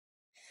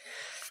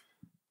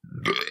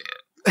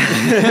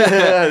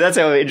That's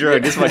how I intro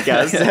this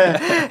podcast.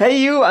 Hey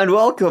you and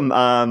welcome.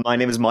 My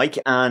name is Mike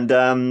and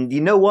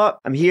you know what?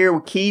 I'm here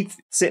with Keith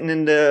sitting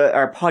in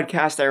our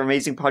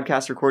amazing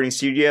podcast recording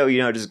studio. You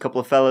know, just a couple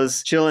of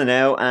fellas chilling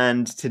out,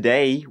 and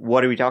today,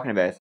 what are we talking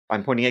about?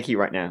 I'm pointing at Keith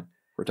right now.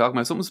 We're talking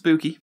about something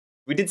spooky.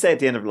 We did say at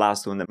the end of the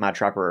last one, that Mad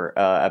Trapper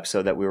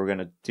episode, that we were going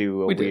to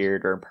do a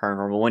weird or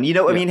paranormal one. You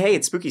know, I mean, hey,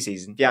 it's spooky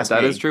season. Yeah,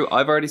 that is true.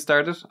 I've already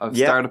started. I've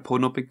started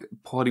putting up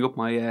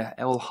my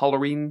old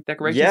Halloween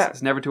decorations. Yeah.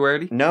 It's never too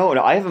early. No,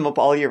 I have them up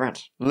all year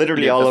round.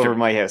 Literally all over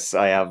my house.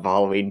 I have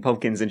Halloween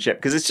pumpkins and shit.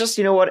 Because it's just,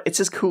 you know what? It's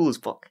just cool as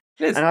fuck.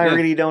 And I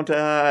really don't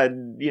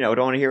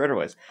want to hear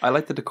otherwise. I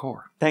like the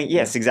decor.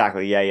 Yes,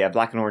 exactly. Yeah.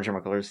 Black and orange are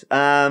my colors.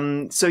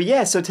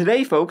 So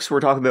today, folks, we're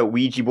talking about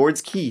Ouija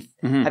boards. Keith,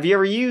 have you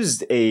ever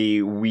used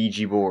a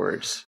Ouija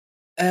board?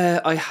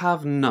 I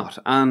have not.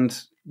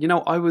 And, you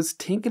know, I was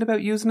thinking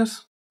about using it.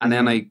 And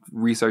then I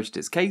researched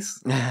this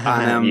case.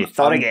 And, you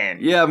thought again.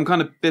 Yeah, I'm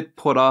kind of a bit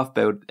put off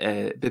by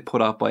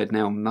it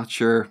now. I'm not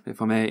sure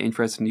if I'm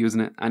interested in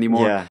using it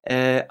anymore.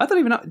 Yeah. I don't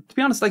even know. To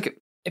be honest, like,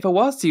 if I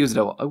was to use it,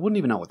 I wouldn't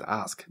even know what to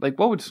ask. Like,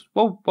 what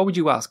would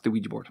you ask the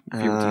Ouija board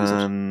if you were to use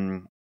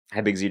it?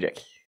 How big's your dick?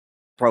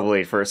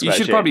 Probably first. You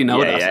should probably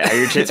know that. Yeah,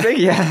 your tits big?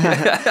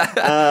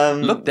 Yeah.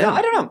 Look down. No,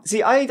 I don't know.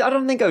 See, I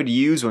don't think I would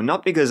use one.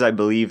 Not because I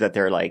believe that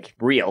they're like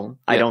real.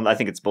 Yeah. I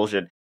think it's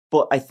bullshit.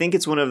 But I think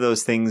it's one of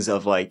those things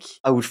of like,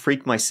 I would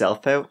freak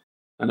myself out.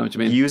 I know what you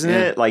mean. Using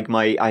it, like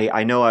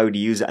I know I would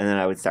use it, and then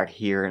I would start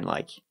hearing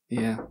like,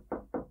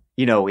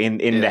 you know, in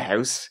the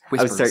house. Whispers.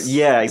 I would start,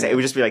 exactly. It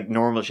would just be like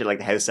normal shit, like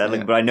the house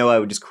settling, but I know I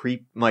would just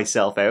creep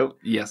myself out.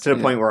 Yes. To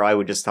the point where I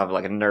would just have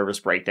like a nervous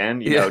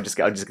breakdown, you know, I'd just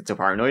get so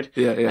paranoid.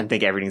 And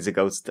think everything's a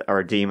ghost or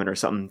a demon or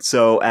something.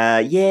 So,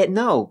 better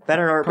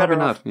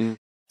not. Yeah.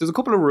 There's a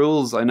couple of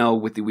rules I know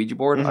with the Ouija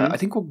board. I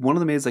think one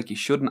of them is like you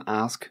shouldn't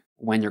ask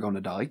when you're going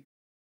to die.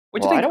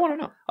 What do you think? I don't want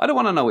to know. I don't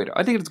want to know either.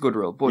 I think it's a good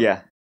rule.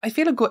 But I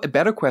feel a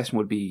better question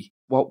would be,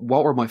 what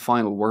were my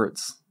final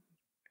words?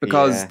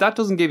 Because that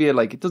doesn't give you,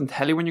 like, it doesn't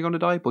tell you when you're going to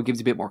die, but it gives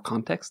you a bit more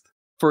context.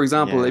 For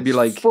example, it'd be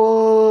like...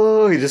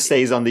 He just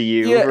stays on the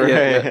U.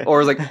 Yeah. Or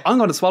it's like, I'm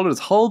going to swallow this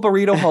whole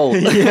burrito whole.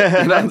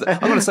 I'm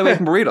going to stay away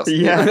from burritos.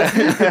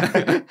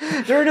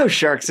 There are no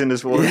sharks in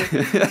this water.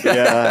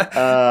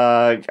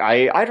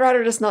 I'd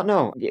rather just not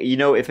know. You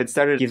know, if it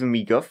started giving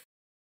me guff,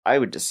 I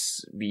would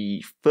just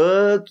be,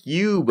 fuck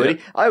you,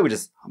 buddy. I would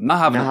just... I'm not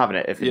having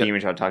it. If the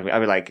demon tried to talk to me, I'd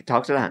be like,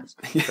 talk to the hands.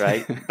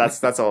 Right?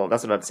 That's all.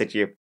 That's what I'd say to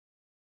you.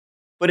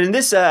 But in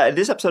this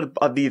episode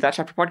of the That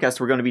Chapter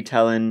podcast, we're going to be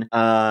telling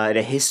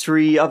the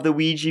history of the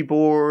Ouija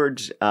board,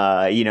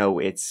 you know,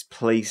 its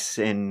place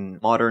in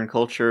modern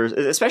cultures,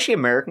 especially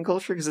American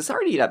culture, because it's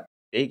already that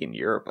big in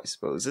Europe, I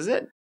suppose. Is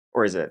it?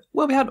 Or is it?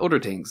 Well, we had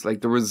other things.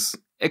 Like,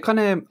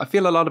 I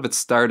feel a lot of it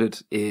started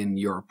in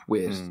Europe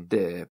with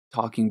the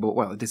talking board.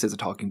 Well, this is a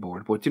talking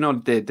board, but you know,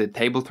 the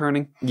table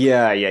turning.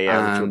 Yeah,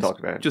 which we'll talk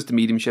about. Just the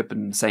mediumship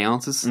and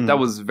seances. That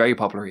was very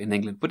popular in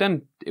England. But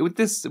then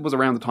this was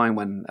around the time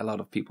when a lot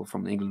of people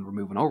from England were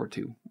moving over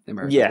to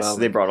America. Yes, well.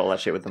 They brought all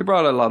that shit with them. They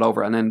brought a lot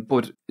over. And then,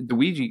 but the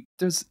Ouija,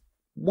 there's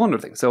one other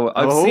thing. So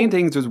I've seen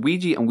things, there's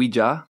Ouija and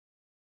Weeja.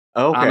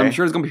 Okay. And I'm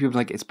sure there's going to be people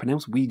like, it's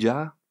pronounced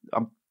Weeja.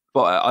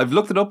 But I've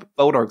looked it up,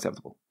 both are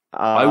acceptable.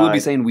 I will be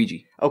saying Ouija.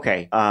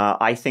 Okay.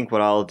 I think what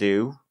I'll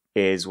do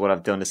is what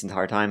I've done this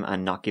entire time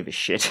and not give a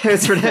shit how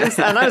it's pronounced.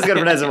 And I was going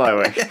to pronounce it my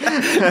way.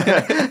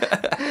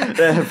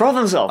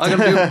 Problem solved. I'm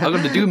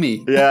going to do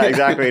me. Yeah,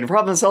 exactly. The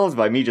problem solved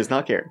by me just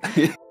not caring.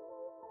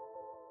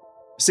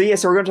 So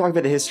we're going to talk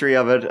about the history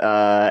of it,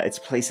 its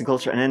place in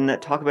culture, and then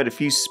talk about a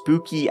few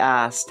spooky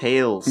ass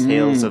tales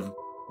of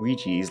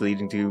Ouija's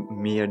leading to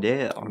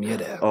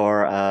miedo.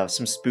 Or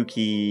some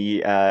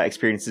spooky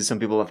experiences some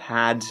people have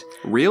had.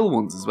 Real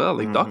ones as well,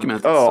 like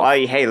documented stuff.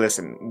 Hey,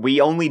 listen,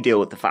 we only deal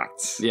with the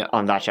facts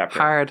on that chapter.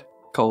 Hard,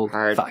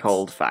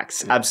 cold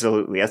facts.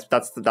 Absolutely.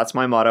 That's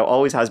my motto.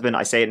 Always has been.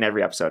 I say it in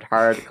every episode.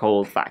 Hard,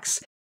 cold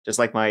facts. Just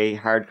like my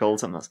hard, cold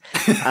something else.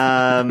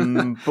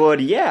 But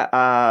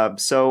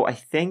so I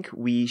think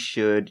we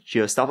should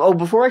just stop. Oh,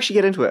 before I actually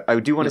get into it, I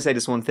do want to say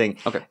this one thing.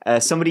 Okay.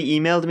 Somebody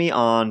emailed me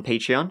on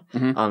Patreon,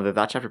 on the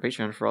That Chapter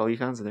Patreon for all you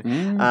fans out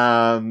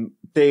there.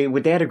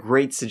 They had a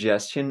great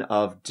suggestion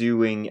of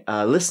doing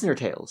listener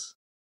tales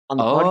on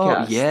the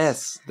podcast.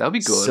 Yes, that'd be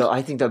good. So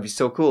I think that'd be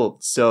so cool.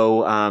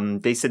 So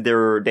they said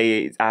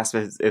they asked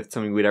if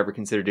something we'd ever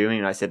consider doing,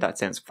 and I said that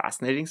sounds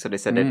fascinating. So they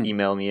said they'd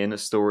email me in a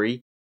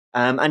story.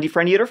 And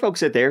for any other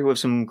folks out there who have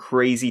some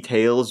crazy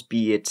tales,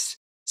 be it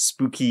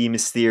spooky,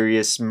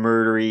 mysterious,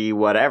 murdery,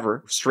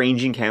 whatever,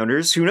 strange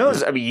encounters, who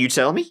knows? I mean, you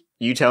tell me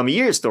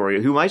your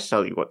story. Who might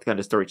tell you what kind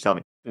of story to tell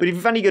me? But if you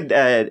have any good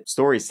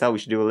stories to tell, we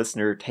should do a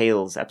listener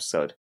tales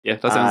episode. Yeah,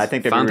 that sounds I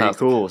think that'd be really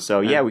cool.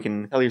 So we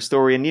can tell your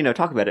story and, you know,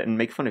 talk about it and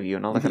make fun of you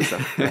and all that kind of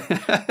stuff.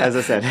 As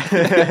I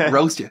said.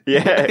 Roast you.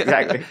 Yeah,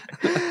 exactly.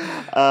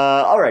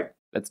 All right.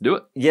 Let's do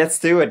it. Let's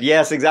do it.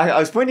 Yes, exactly. I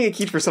was pointing at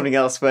Keith for something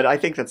else, but I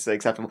think that's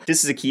acceptable.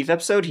 This is a Keith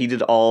episode. He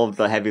did all of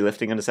the heavy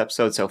lifting on this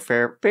episode, so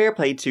fair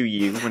play to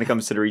you when it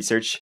comes to the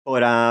research.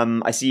 But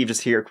I see you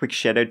just here. A quick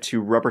shout out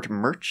to Robert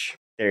Murch.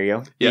 There you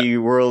go. Yeah. The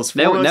world's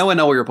foremost... Now I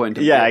know where you're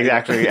pointing. Yeah,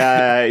 exactly.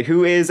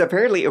 Who is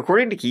apparently,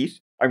 according to Keith,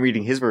 I'm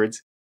reading his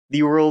words,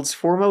 the world's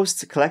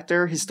foremost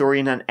collector,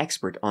 historian, and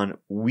expert on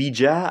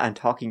Ouija and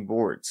talking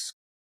boards.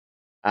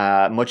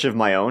 Much of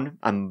my own,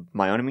 I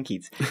mean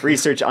Keith's,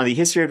 research on the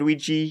history of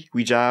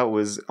Ouija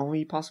was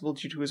only possible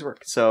due to his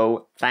work.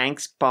 So,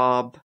 thanks,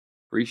 Bob.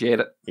 Appreciate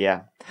it.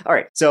 Yeah. All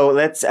right, so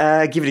let's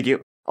give it a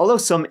go. Although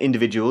some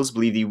individuals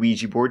believe the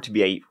Ouija board to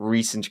be a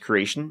recent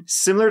creation,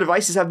 similar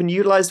devices have been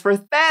utilized for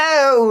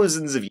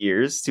thousands of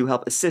years to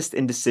help assist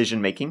in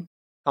decision-making,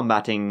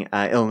 combating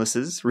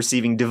illnesses,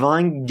 receiving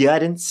divine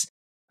guidance,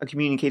 and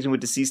communicating with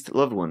deceased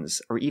loved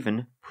ones, or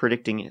even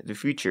predicting the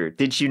future.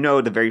 Did you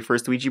know the very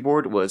first Ouija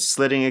board was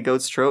slitting a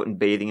goat's throat and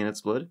bathing in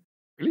its blood?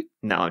 Really?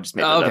 No, I just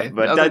made that up.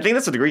 But I think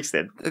that's what the Greeks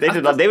did.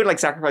 They would like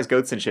sacrifice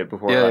goats and shit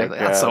before. Yeah, like,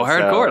 that's so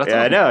hardcore.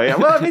 I know. Yeah,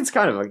 well, I mean, it's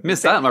kind of like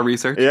missed that in my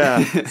research.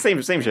 Yeah,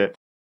 same shit.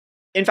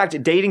 In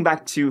fact, dating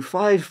back to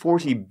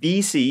 540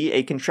 BC,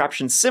 a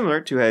contraption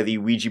similar to how the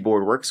Ouija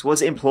board works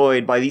was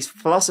employed by the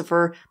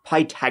philosopher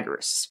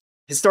Pythagoras.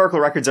 Historical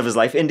records of his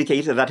life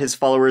indicate that his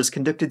followers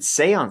conducted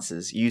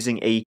seances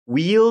using a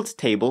wheeled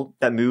table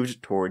that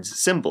moved towards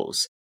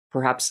symbols.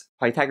 Perhaps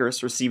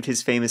Pythagoras received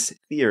his famous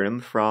theorem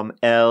from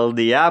El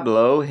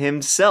Diablo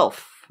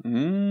himself.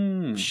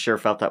 Sure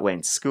felt that way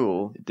in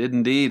school. It did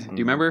indeed. Do you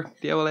remember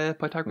the old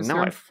Pythagoras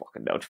theorem? No, I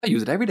fucking don't. I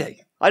use it every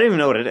day. I don't even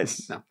know what it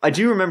is. No. I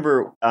do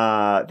remember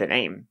the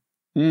name.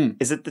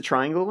 Is it the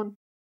triangle one?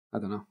 I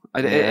don't know.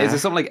 Is it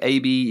something like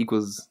AB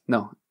equals...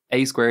 No.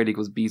 A squared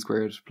equals B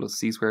squared plus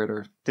C squared,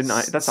 or that's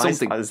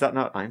something. Einstein. Is that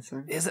not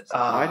Einstein? Is it?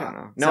 I don't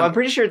know. No, I'm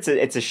pretty sure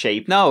it's a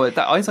shape. No,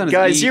 Einstein is...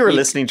 Guys, you were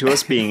listening to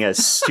us being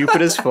as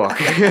stupid as fuck.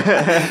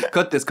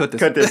 Cut this. Cut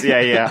this,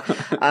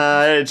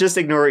 yeah. Just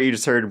ignore what you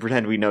just heard and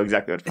pretend we know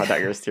exactly what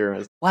Pythagoras' theorem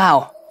is.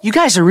 Wow, you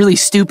guys are really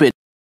stupid.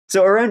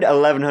 So around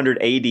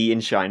 1100 AD in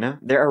China,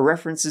 there are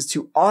references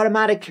to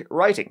automatic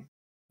writing.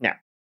 Now,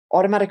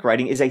 automatic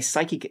writing is a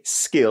psychic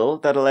skill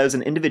that allows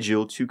an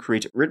individual to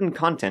create written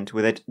content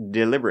without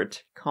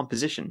deliberate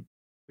composition,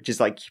 which is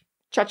like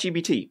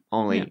ChatGPT,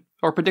 only... Yeah.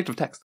 Or predictive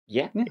text.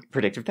 Yeah,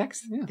 predictive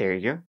text. Yeah. There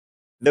you go.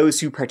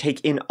 Those who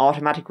partake in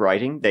automatic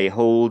writing, they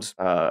hold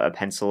a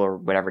pencil or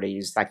whatever they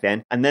used back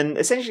then, and then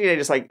essentially they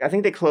just I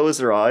think they close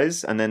their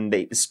eyes, and then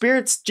the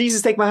spirits,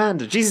 Jesus take my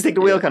hand, Jesus take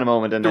the wheel kind of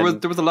moment. And there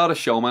was a lot of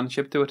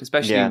showmanship to it,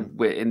 especially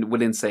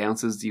within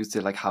seances. They used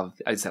to have,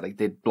 I'd say,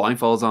 they'd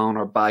blindfolds on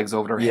or bags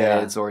over their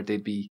heads, or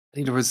they'd be... I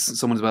think there was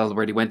someone as well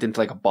where they went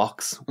into a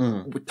box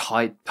with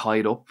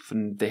tied up,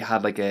 and they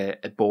had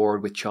a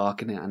board with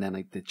chalk in it, and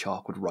then the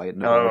chalk would write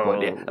in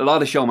it. A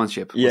lot of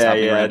showmanship. Yeah.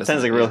 It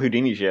sounds like real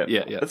Houdini shit.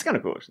 Yeah. That's kind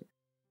of cool.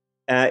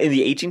 In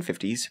the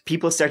 1850s,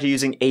 people started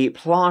using a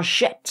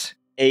planchette.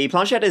 A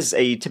planchette is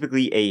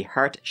typically a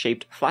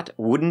heart-shaped flat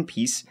wooden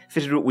piece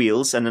fitted with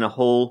wheels and then a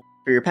hole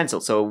for your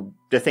pencil. So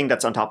the thing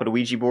that's on top of the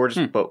Ouija board,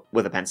 but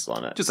with a pencil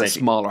on it. Just a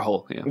smaller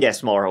hole. Yeah,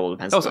 smaller hole with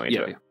a pencil going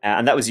into it.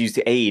 And that was used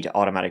to aid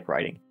automatic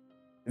writing.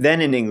 Then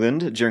in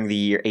England, during the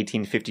year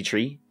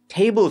 1853,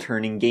 table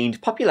turning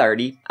gained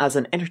popularity as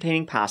an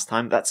entertaining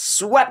pastime that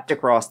swept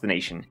across the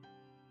nation.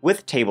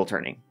 With table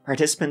turning,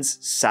 participants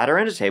sat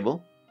around a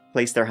table,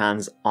 placed their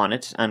hands on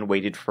it, and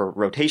waited for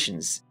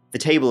rotations. The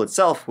table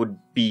itself would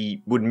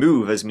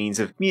move as means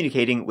of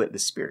communicating with the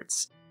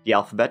spirits. The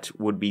alphabet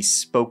would be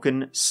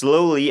spoken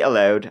slowly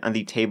aloud, and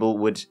the table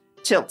would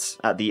tilt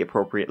at the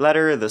appropriate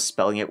letter, thus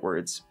spelling out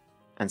words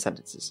and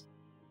sentences.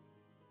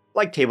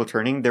 Like table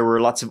turning, there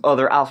were lots of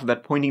other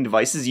alphabet pointing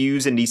devices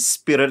used in the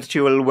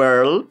spiritual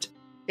world,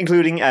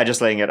 including just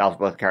laying out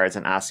alphabet cards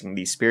and asking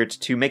the spirit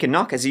to make a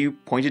knock as you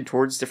pointed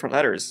towards different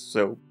letters.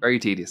 So very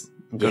tedious.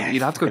 Yeah,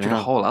 you'd have to go through the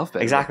whole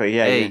alphabet. Exactly,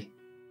 yeah. A,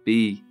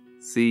 B,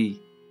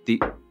 C, D.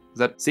 Is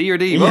that C or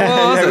D?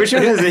 Which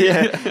one is it?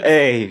 Yeah.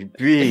 A,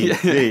 B,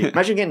 C.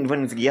 Imagine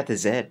when you get the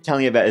Z,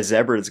 telling you about a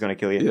zebra that's going to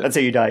kill you. Yeah. That's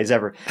how you die, a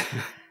zebra.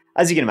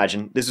 As you can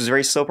imagine, this was a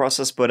very slow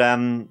process, but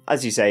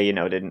as you say,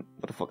 what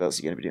the fuck else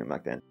are you going to be doing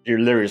back then? You're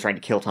literally just trying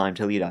to kill time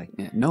till you die.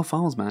 Yeah, no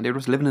phones, man. They were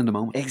just living in the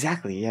moment.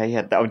 Exactly,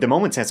 yeah. The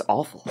moment sounds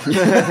awful.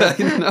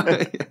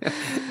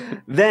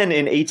 Then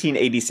in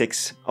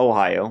 1886,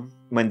 Ohio,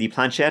 when the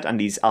planchette and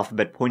these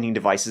alphabet pointing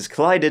devices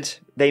collided,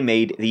 they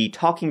made the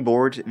talking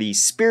board, the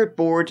spirit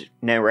board,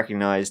 now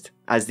recognized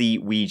as the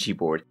Ouija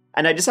board.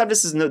 And I just have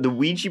this as the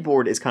Ouija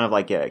board is kind of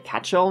like a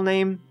catch-all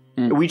name.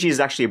 Ouija is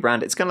actually a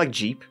brand. It's kind of like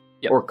Jeep.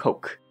 Yep. Or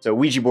Coke. So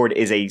Ouija board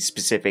is a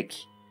specific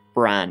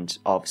brand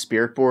of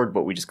spirit board,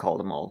 but we just call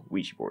them all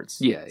Ouija boards.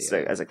 Yeah.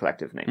 As a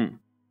collective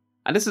name.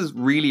 And this is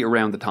really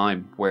around the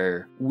time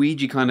where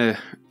Ouija kind of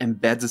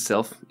embeds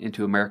itself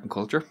into American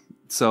culture.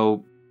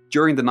 So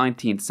during the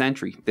 19th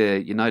century,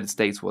 the United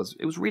States was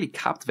really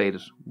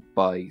captivated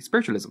by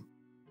spiritualism.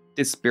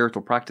 This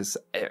spiritual practice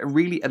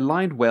really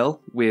aligned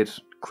well with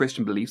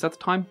Christian beliefs at the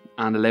time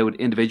and allowed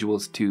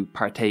individuals to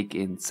partake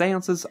in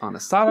seances on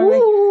a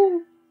Saturday.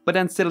 But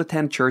then still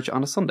attend church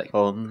on a Sunday.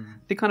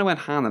 They kind of went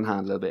hand in hand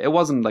a little bit. It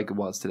wasn't like it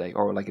was today,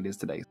 or like it is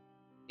today.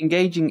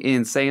 Engaging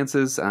in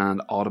seances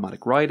and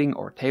automatic writing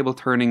or table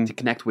turning to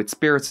connect with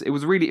spirits, it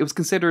was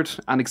considered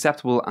an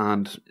acceptable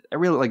and a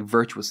real like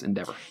virtuous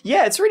endeavor.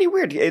 Yeah, it's really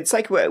weird. It's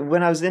like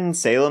when I was in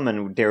Salem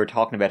and they were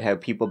talking about how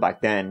people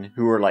back then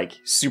who were like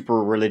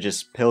super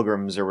religious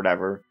pilgrims or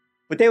whatever,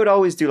 but they would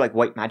always do like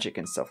white magic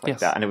and stuff like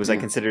that, and it was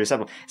like considered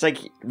acceptable. It's like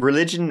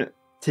religion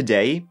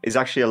today is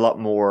actually a lot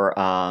more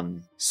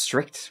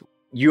strict.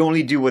 You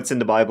only do what's in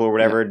the Bible or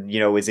whatever, you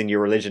know, is in your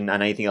religion,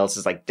 and anything else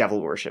is like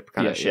devil worship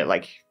kind of shit.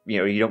 Like, you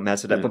know, you don't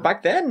mess with that. But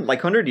back then,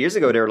 like 100 years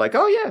ago, they were like,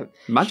 oh yeah.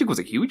 Magic was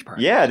a huge part.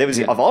 Yeah, there was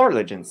of all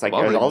religions. Like,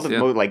 all the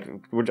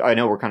religions, I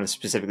know we're kind of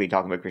specifically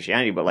talking about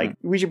Christianity, but like,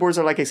 Ouija boards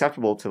are like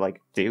acceptable to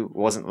like do. It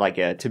wasn't like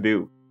a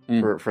taboo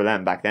for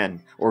them back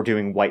then, or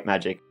doing white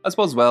magic. I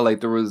suppose as well, like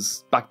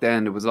back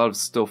then, there was a lot of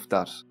stuff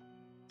that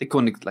they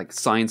couldn't, like,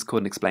 science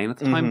couldn't explain at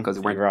the time because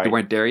they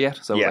weren't there yet.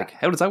 So, like,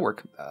 how does that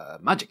work?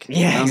 Magic. Yeah,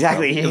 you know?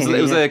 Exactly. So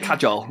it was a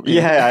catch-all.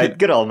 Yeah,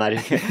 good old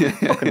magic.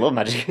 Fucking love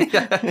magic.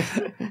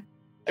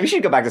 We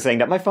should go back to saying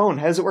that. My phone,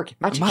 how does it work?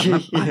 Magic.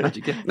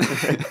 Magic, yeah.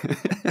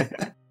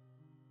 To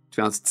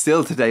be honest,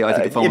 still today, I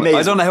think the phone.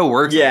 I don't know how it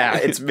works. Yeah,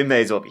 it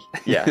may as well be.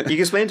 Yeah, you can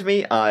explain it to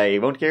me. I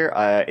won't care.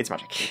 It's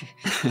magic.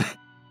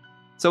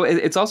 So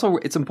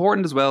it's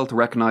important as well to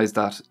recognize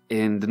that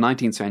in the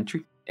 19th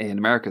century, in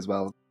America as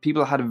well,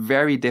 people had a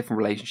very different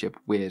relationship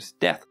with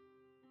death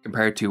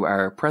compared to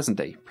our present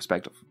day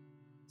perspective.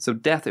 So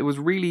death, it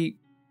really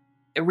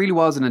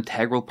was an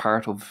integral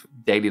part of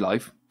daily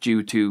life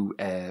due to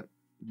a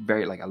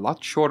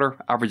lot shorter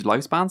average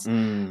lifespans.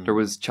 There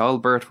was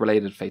childbirth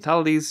related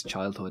fatalities,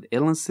 childhood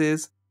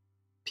illnesses.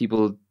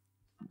 People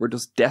were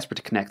just desperate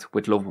to connect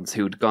with loved ones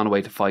who'd gone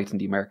away to fight in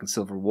the American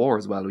Civil War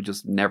as well, who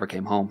just never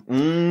came home.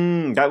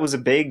 That was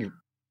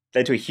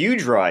led to a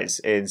huge rise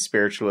in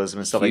spiritualism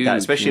and stuff like that,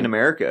 especially in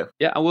America.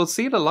 Yeah, and we'll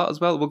see it a lot as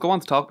well. We'll go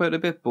on to talk about it a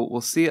bit, but we'll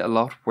see it a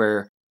lot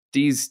where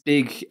these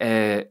big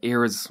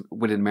eras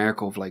within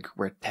America of like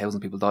where thousands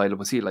of people died.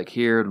 We'll see it like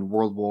here in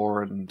World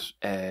War and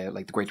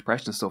like the Great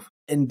Depression and stuff.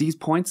 In these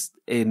points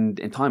in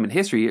time in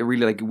history, it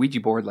really like Ouija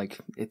board, like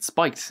it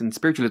spiked and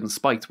spiritualism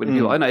spiked with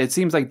people. I know it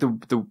seems like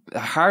the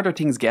harder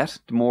things get,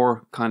 the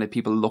more kind of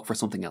people look for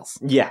something else.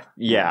 Yeah,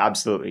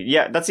 absolutely.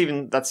 Yeah, I'd say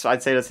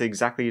that's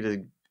exactly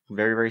the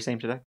very, very same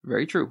today.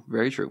 Very true.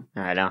 Very true.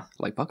 I know.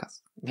 Like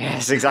podcasts.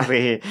 Yes,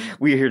 exactly.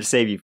 We're here to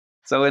save you.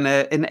 So in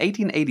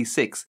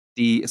 1886,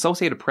 the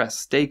Associated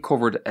Press, they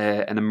covered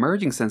an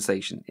emerging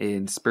sensation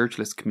in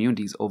spiritualist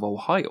communities of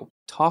Ohio.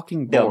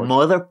 Talking board. The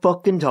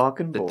motherfucking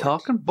talking board. The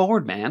talking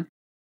board, man.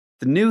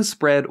 The news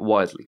spread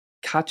widely,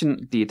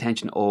 catching the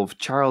attention of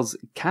Charles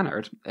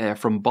Cannard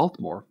from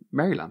Baltimore,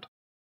 Maryland.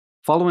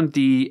 Following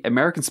the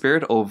American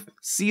spirit of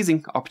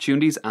seizing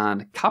opportunities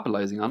and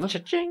capitalizing on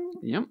it,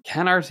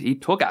 Cannard, he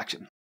took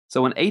action.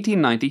 So in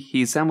 1890,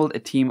 he assembled a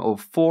team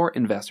of 4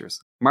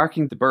 investors,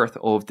 marking the birth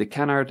of the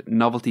Cannard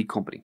Novelty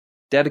Company,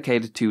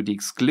 dedicated to the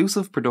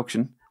exclusive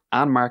production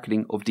and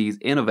marketing of these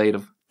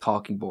innovative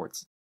talking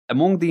boards.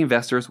 Among the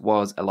investors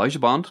was Elijah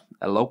Bond,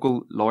 a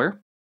local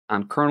lawyer,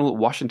 and Colonel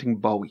Washington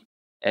Bowie,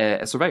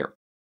 a surveyor.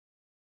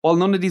 While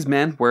none of these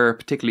men were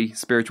particularly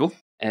spiritual,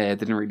 they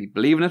didn't really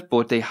believe in it,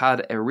 but they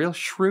had a real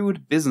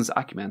shrewd business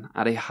acumen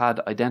and they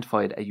had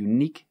identified a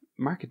unique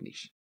market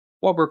niche.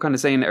 What we're kind of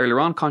saying earlier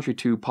on, contrary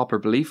to popular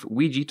belief,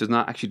 Ouija does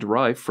not actually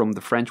derive from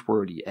the French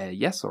word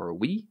yes or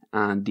oui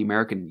and the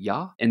American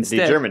ja.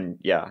 Instead, the German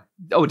ja.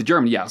 Oh, the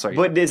German ja, sorry.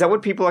 But is that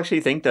what people actually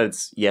think, that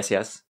it's yes?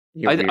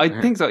 I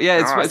think so.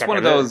 Yeah, it's one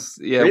of those.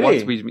 Yeah,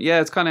 really?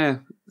 Yeah, it's kind of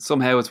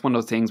somehow it's one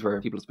of those things where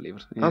people just believe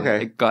it. Yeah,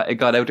 okay, it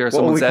got out there. What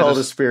someone we said call it.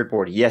 the spirit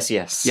board. Yes.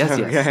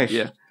 Okay.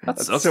 Yeah,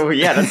 that's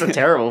a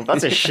terrible.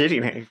 That's a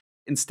shitty name.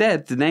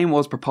 Instead, the name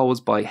was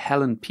proposed by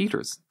Helen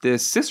Peters, the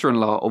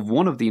sister-in-law of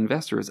one of the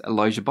investors,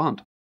 Elijah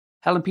Bond.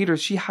 Helen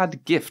Peters, she had the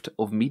gift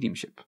of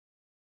mediumship.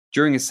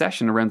 During a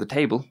session around the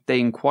table, they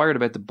inquired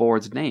about the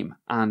board's name,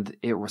 and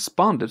it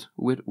responded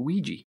with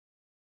Ouija.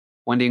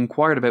 When they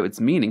inquired about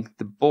its meaning,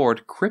 the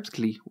board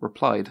cryptically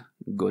replied,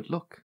 "Good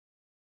luck."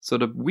 So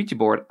the Ouija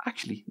board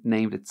actually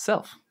named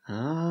itself.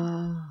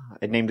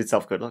 It named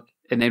itself Good Luck?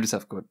 It named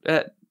itself Good.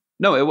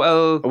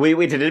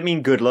 Wait, did it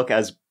mean good luck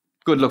as...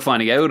 Good luck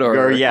finding out?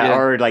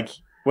 Or like...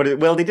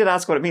 Well, they did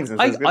ask what it means.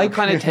 I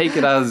kind of take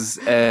it as,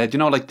 do you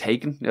know, like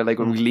Taken? Like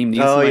when Liam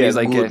Neeson he's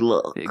like, good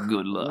luck.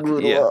 Good luck.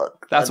 Good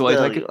luck. That's why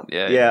I take it.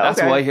 Yeah,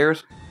 that's why I hear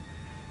it.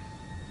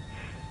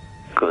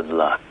 Good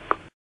luck.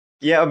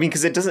 Yeah, I mean,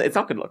 because it's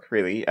not good luck,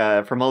 really.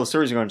 From all the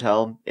stories you're going to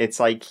tell,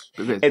 it's like,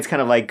 it's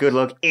kind of like good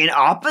luck in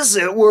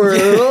opposite world.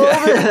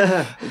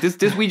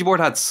 This Ouija board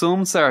had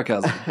some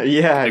sarcasm.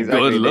 Yeah,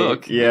 exactly. Good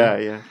luck.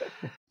 Yeah.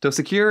 To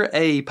secure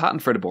a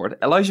patent for the board,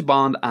 Elijah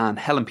Bond and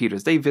Helen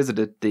Peters, they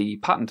visited the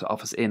patent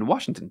office in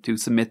Washington to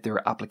submit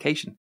their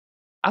application.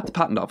 At the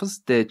patent office,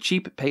 the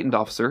chief patent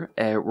officer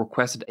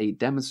requested a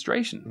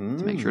demonstration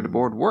to make sure the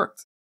board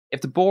worked.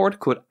 If the board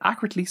could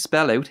accurately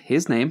spell out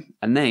his name,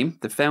 a name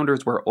the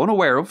founders were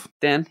unaware of,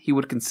 then he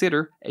would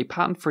consider a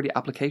patent for the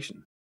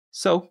application.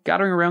 So,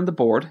 gathering around the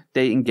board,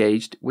 they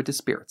engaged with the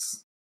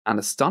spirits. And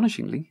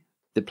astonishingly,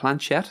 the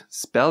planchette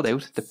spelled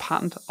out the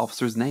patent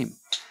officer's name.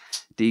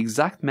 the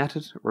exact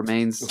method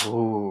remains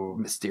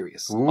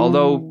mysterious.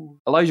 Although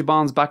Elijah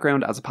Bond's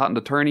background as a patent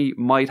attorney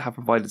might have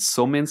provided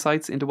some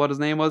insights into what his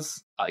name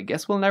was, I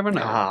guess we'll never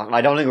know.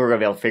 I don't think we're going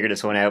to be able to figure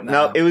this one out.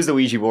 No, it was the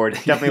Ouija board.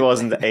 Definitely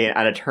wasn't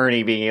an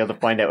attorney being able to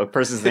find out a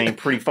person's name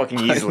pretty fucking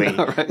easily.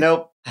 Know, right?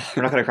 Nope,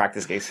 we're not going to crack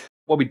this case.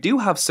 What we do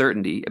have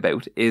certainty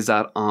about is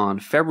that on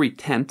February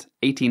 10th,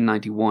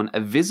 1891, a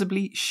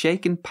visibly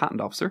shaken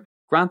patent officer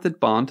granted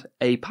Bond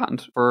a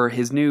patent for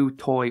his new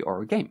toy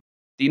or game.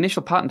 The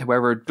initial patent,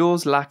 however,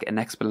 does lack an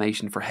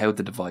explanation for how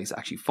the device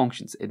actually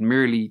functions. It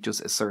merely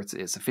just asserts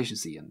its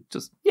efficiency and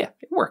it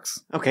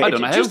works. Okay, I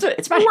don't know how.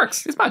 It's magic. It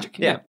works. It's magic.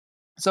 Yeah.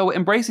 So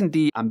embracing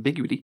the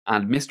ambiguity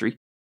and mystery,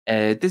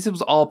 this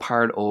was all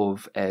part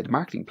of the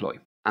marketing ploy.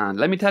 And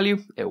let me tell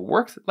you, it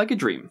worked like a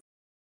dream.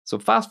 So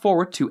fast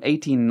forward to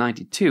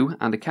 1892,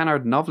 and the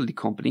Kennard Novelty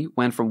Company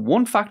went from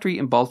one factory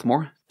in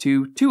Baltimore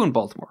to two in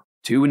Baltimore,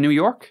 two in New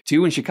York,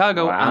 two in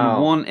Chicago,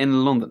 and one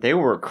in London. They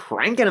were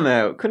cranking them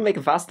out. Couldn't make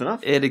it fast enough.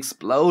 It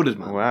exploded,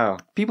 man. Wow.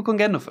 People couldn't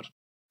get enough of it.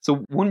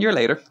 So 1 year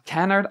later,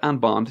 Kennard and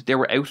Bond, they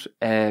were out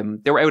of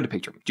the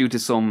picture due to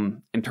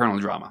some internal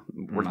drama.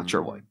 We're not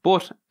sure why.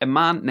 But a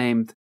man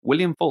named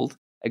William Fuld,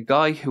 a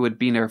guy who had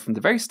been there from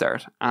the very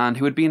start and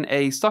who had been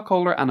a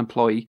stockholder and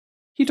employee,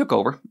 he took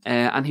over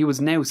and he was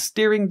now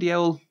steering the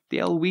old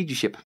Weeja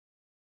ship.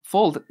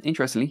 Fuld,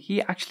 interestingly,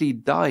 he actually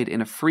died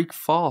in a freak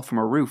fall from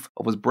a roof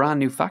of his brand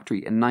new factory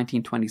in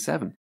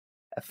 1927.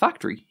 A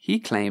factory he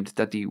claimed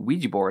that the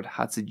Ouija board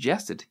had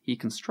suggested he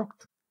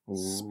construct.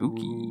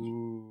 Spooky.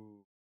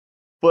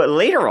 But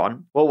later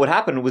on, what would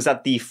happen was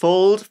that the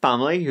Fuld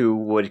family, who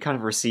would kind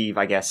of receive,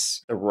 I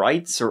guess, the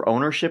rights or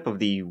ownership of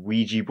the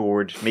Ouija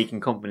board making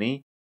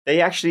company, they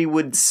actually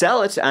would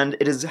sell it, and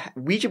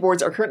Ouija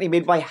boards are currently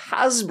made by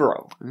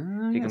Hasbro.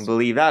 If you can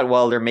believe that.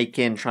 While they're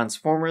making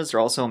Transformers, they're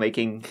also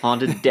making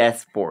haunted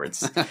death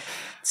boards.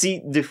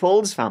 See, the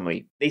Fulds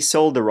family, they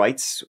sold the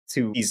rights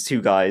to these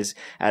two guys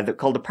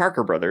called the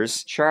Parker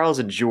brothers, Charles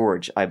and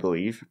George, I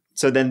believe.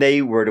 So then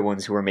they were the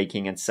ones who were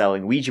making and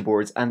selling Ouija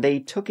boards, and they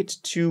took it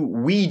to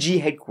Weeja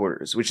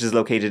headquarters, which is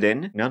located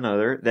in none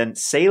other than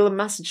Salem,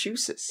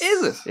 Massachusetts.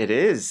 Is it? It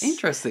is.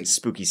 Interesting.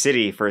 Spooky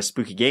city for a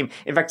spooky game.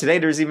 In fact, today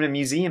there's even a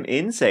museum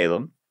in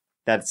Salem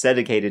that's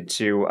dedicated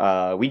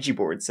to Ouija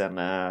boards and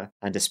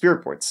the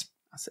spirit boards.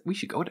 We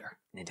should go there.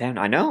 In town,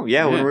 I know.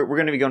 Yeah, we're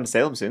going to be going to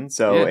Salem soon,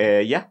 so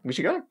we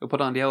should go there. We'll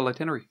put on the old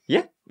itinerary.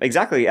 Yeah,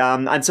 exactly.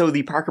 And so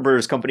the Parker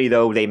Brothers company,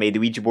 though, they made the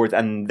Ouija boards,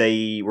 and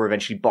they were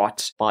eventually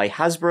bought by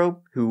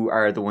Hasbro, who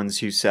are the ones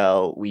who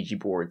sell Ouija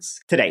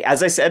boards today.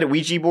 As I said, a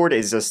Ouija board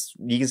is just,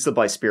 you can still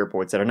buy spirit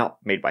boards that are not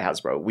made by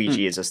Hasbro.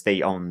 Ouija is just,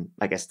 they own,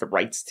 I guess, the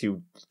rights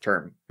to the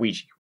term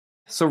Ouija.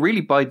 So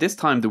really, by this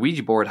time, the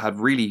Ouija board had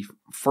really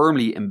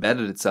firmly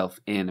embedded itself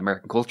in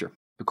American culture,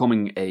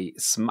 becoming a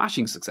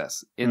smashing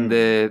success. In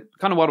the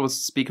kind of what I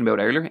was speaking about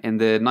earlier, in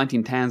the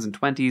 1910s and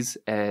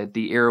 20s,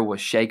 the era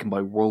was shaken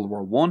by World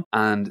War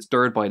I and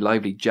stirred by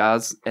lively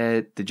jazz.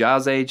 The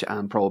Jazz Age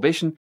and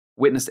Prohibition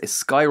witnessed a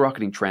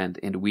skyrocketing trend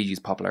in the Ouija's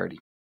popularity.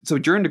 So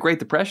during the Great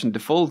Depression, the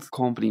Fuld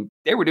company,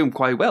 they were doing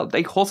quite well.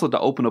 They hustled to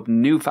open up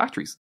new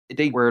factories.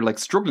 They were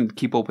struggling to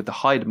keep up with the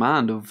high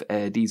demand of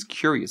these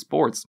curious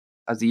boards.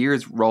 As the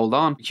years rolled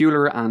on,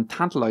 peculiar and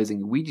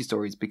tantalizing Ouija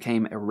stories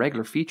became a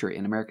regular feature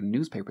in American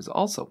newspapers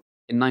also.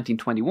 In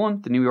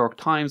 1921, the New York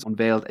Times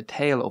unveiled a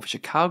tale of a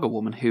Chicago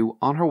woman who,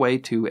 on her way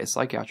to a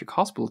psychiatric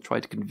hospital,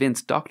 tried to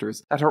convince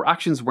doctors that her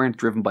actions weren't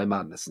driven by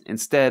madness.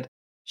 Instead,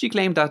 she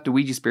claimed that the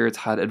Ouija spirits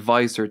had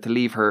advised her to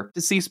leave her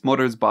deceased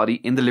mother's body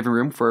in the living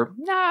room for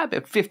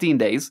about 15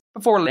 days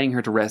before laying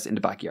her to rest in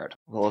the backyard.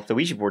 Well, if the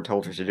Ouija board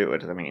told her to do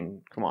it, I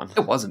mean, come on.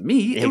 It wasn't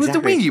me, it was the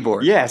Ouija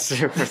board. Yes,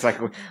 it's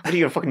like, what are you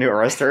going to fucking do,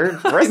 arrest her?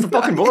 Arrest the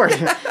fucking board.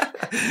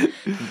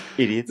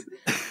 Idiots.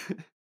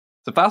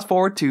 So fast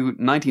forward to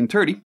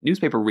 1930,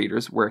 newspaper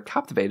readers were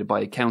captivated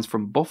by accounts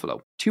from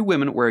Buffalo. Two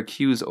women were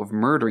accused of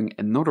murdering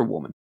another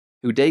woman,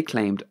 who they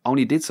claimed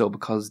only did so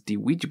because the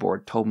Ouija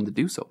board told them to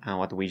do so. And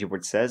what the Ouija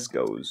board says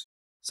goes.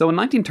 So in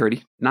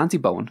 1930, Nancy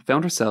Bowen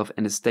found herself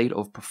in a state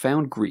of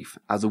profound grief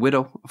as a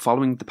widow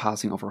following the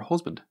passing of her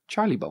husband,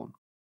 Charlie Bowen.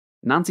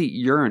 Nancy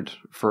yearned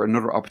for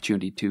another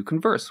opportunity to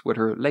converse with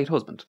her late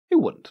husband. Who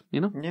wouldn't, you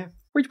know? Yeah.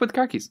 Where'd you put the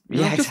car keys?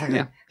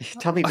 Exactly.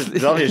 Tell me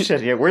the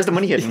shit. Yeah, where's the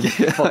money hidden,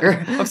 fucker?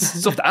 I have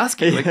stuff to ask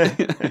you.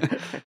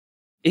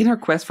 In her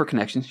quest for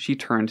connection, she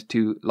turned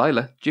to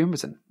Lila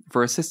Jimerson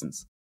for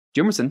assistance.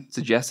 Jimerson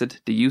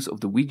suggested the use of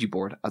the Ouija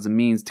board as a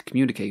means to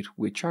communicate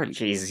with Charlie.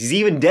 Jeez, he's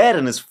even dead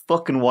and his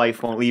fucking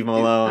wife won't leave him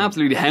alone.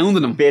 Absolutely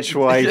hounding him. Bitch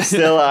wife,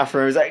 still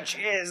after him. He's like,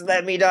 jeez,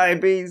 let me die in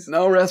peace.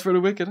 No rest for the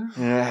wicked.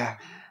 Yeah.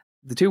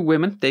 The two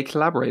women, they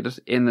collaborated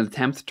in an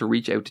attempt to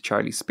reach out to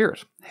Charlie's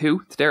spirit,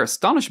 who, to their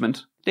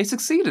astonishment, they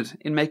succeeded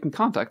in making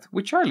contact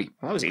with Charlie.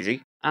 That was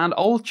easy. And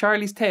old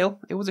Charlie's tale,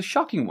 it was a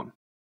shocking one.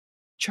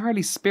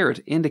 Charlie's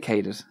spirit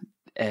indicated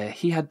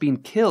he had been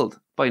killed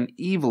by an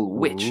evil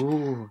witch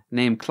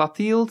named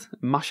Clotilde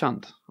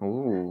Marchand,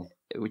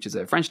 which is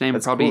a French name.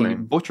 I'm probably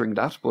butchering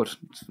that, but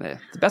it's the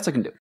best I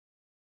can do.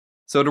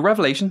 So the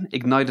revelation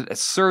ignited a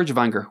surge of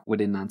anger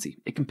within Nancy.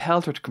 It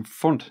compelled her to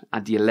confront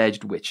the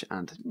alleged witch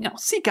and,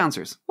 seek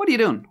answers. What are you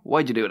doing?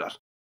 Why'd you do that?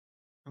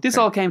 Okay. This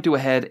all came to a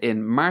head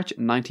in March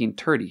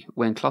 1930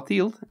 when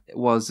Clotilde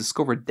was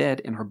discovered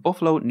dead in her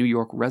Buffalo, New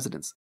York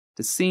residence.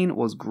 The scene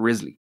was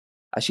grisly,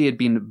 as she had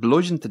been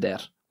bludgeoned to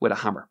death with a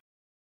hammer.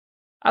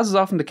 As is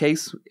often the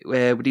case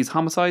with these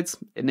homicides,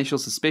 initial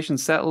suspicion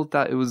settled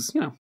that it was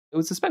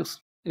the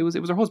spouse. It was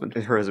her husband.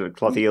 Her husband,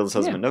 Clotilde's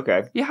husband,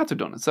 okay. You had to have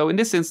done it. So in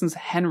this instance,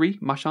 Henry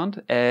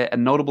Marchand, a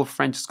notable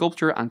French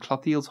sculptor and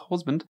Clotilde's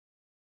husband,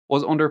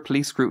 was under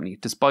police scrutiny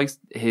despite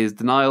his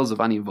denials of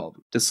any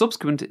involvement. The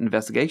subsequent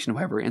investigation,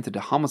 however, into the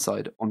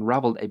homicide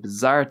unravelled a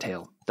bizarre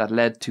tale that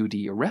led to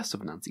the arrest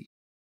of Nancy.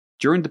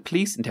 During the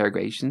police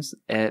interrogations,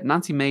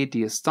 Nancy made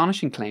the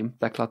astonishing claim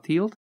that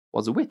Clotilde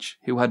was a witch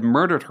who had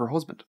murdered her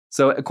husband.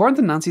 So according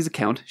to Nancy's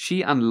account,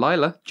 she and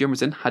Lila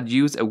Jimerson had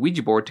used a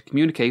Ouija board to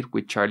communicate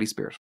with Charlie's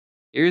spirit.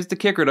 Here's the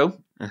kicker though.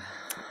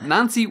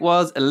 Nancy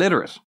was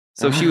illiterate,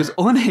 so she was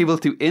unable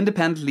to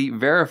independently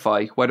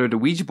verify whether the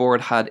Ouija board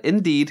had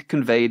indeed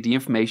conveyed the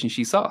information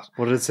she sought.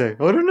 What did it say?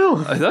 I don't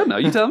know. I don't know,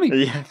 you tell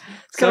me. Yeah.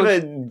 It's kind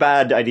of a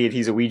bad idea to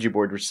use a Ouija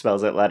board which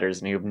spells out letters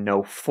and you have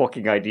no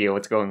fucking idea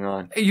what's going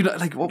on.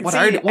 What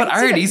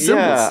are these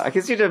symbols? Yeah, I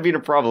can see that being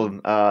a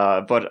problem,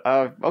 but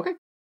okay.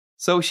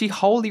 So she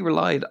wholly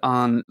relied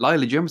on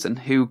Lila Jimerson,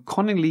 who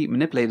cunningly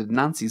manipulated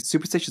Nancy's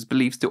superstitious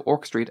beliefs to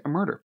orchestrate a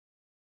murder.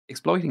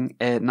 Exploiting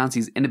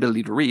Nancy's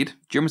inability to read,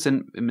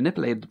 Jimerson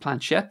manipulated the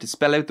planchette to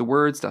spell out the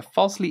words that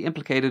falsely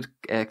implicated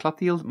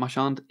Clotilde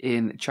Marchand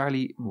in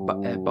Charlie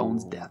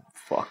Bones' death.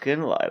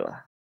 Fucking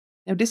Lila.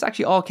 Now, this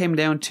actually all came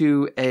down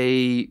to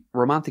a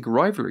romantic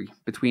rivalry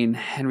between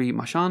Henry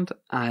Marchand,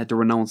 the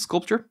renowned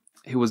sculptor,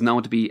 who was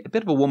known to be a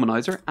bit of a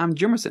womanizer, and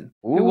Jimerson,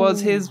 who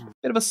was his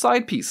bit of a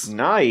side piece.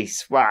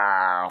 Nice.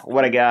 Wow.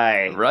 What a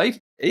guy. Right?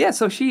 Yeah,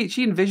 so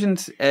she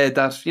envisioned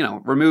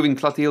that, removing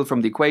Clotilde from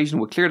the equation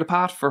would clear the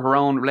path for her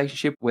own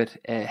relationship with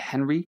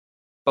Henry.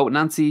 Both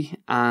Nancy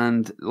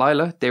and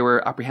Lila, they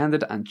were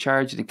apprehended and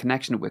charged in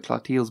connection with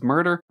Clotilde's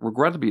murder.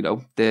 Regrettably,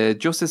 though, the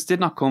justice did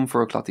not come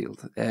for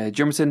Clotilde.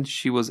 Jimerson,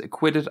 she was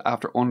acquitted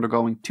after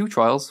undergoing 2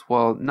 trials,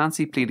 while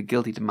Nancy pleaded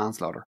guilty to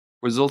manslaughter,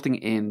 resulting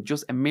in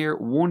just a mere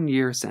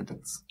 1-year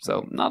sentence.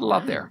 So, not a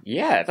lot there.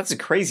 Yeah, that's a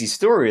crazy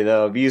story,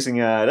 though, of using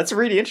that's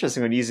really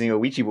interesting when using a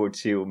Ouija board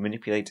to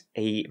manipulate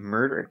a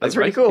murder. That's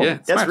really cool. Yeah,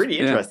 that's really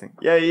interesting.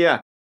 Yeah.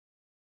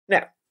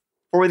 Now,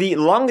 for the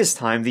longest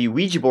time, the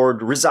Ouija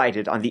board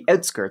resided on the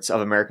outskirts of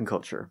American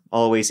culture,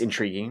 always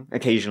intriguing,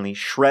 occasionally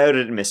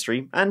shrouded in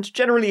mystery, and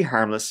generally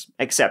harmless,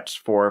 except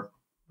for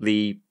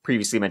the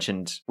previously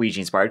mentioned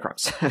Ouija-inspired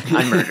crimes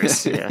and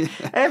murders.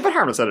 But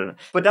harmless, I don't know.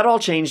 But that all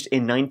changed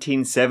in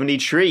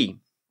 1973.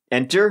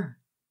 Enter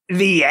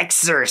The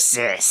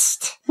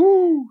Exorcist.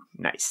 Woo!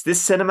 Nice.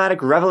 This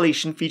cinematic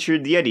revelation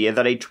featured the idea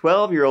that a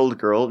 12-year-old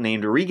girl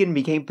named Regan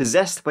became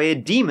possessed by a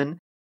demon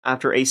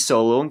after a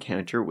solo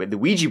encounter with the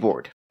Ouija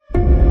board.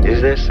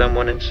 Is there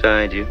someone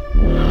inside you?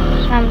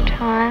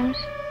 Sometimes.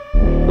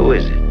 Who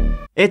is it?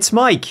 It's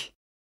Mike!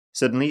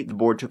 Suddenly, the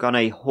board took on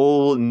a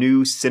whole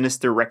new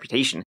sinister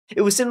reputation.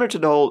 It was similar to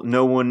the whole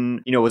no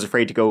one, was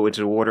afraid to go into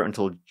the water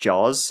until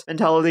Jaws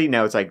mentality.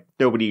 Now it's like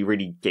nobody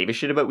really gave a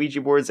shit about Ouija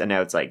boards, and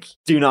now it's like,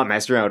 do not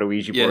mess around with a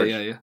Ouija board.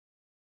 Yeah.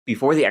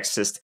 Before The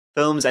Exorcist,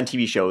 films and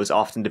TV shows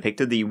often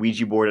depicted the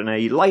Ouija board in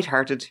a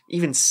light-hearted,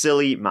 even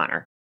silly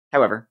manner.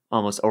 However,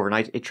 almost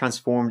overnight, it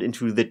transformed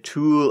into the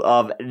tool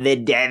of the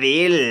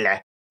devil,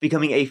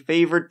 becoming a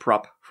favourite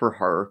prop for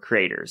horror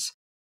creators.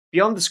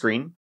 Beyond the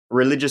screen,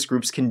 religious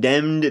groups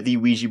condemned the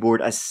Ouija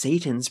board as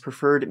Satan's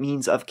preferred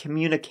means of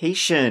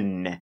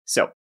communication.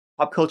 So,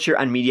 pop culture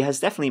and media has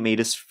definitely made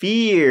us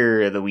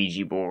fear the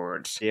Ouija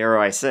board. Dare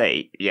I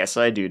say? Yes,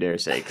 I do dare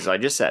say, because I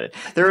just said it.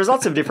 There is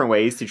lots of different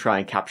ways to try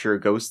and capture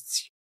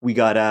ghosts. We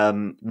got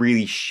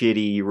really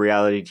shitty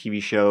reality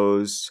TV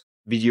shows,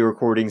 video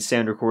recordings,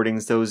 sound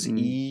recordings, those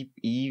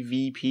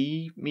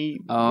EVP,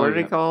 what are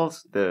they called?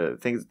 The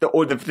things,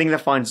 the thing that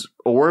finds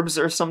orbs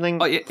or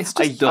something. Oh, yeah, it's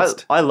just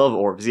dust. I love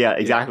orbs. Yeah,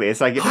 exactly. Yeah.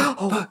 It's like,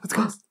 it's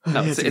ghost.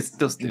 No, it's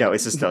dust. No,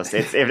 it's just dust.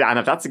 And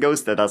if that's a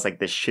ghost, that's like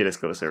the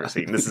shittest ghost I've ever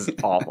seen. This is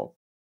awful.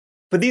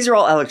 But these are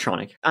all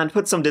electronic, and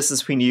put some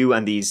distance between you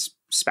and these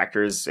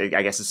specters, I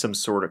guess, is some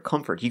sort of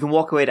comfort. You can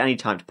walk away at any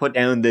time to put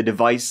down the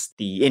device,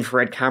 the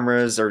infrared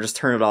cameras, or just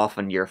turn it off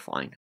and you're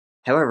fine.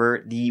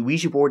 However, the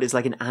Ouija board is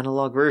like an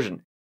analog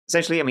version.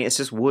 Essentially, it's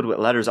just wood with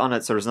letters on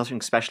it, so there's nothing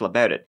special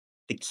about it.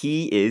 The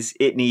key is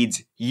it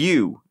needs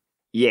you.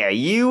 Yeah,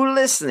 you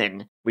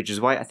listening. Which is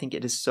why I think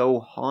it is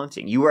so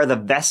haunting. You are the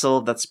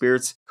vessel that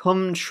spirits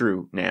come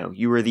true now.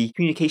 You are the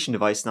communication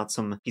device, not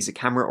some piece of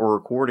camera or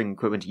recording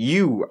equipment.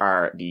 You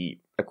are the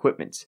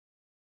equipment.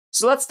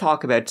 So let's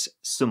talk about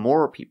some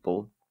more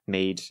people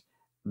made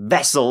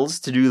vessels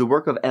to do the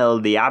work of El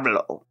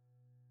Diablo.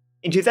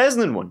 In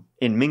 2001,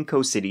 in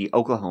Minco City,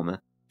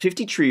 Oklahoma,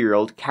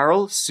 53-year-old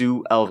Carol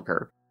Sue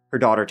Elviker, her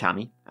daughter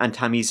Tammy, and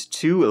Tammy's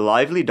 2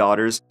 lively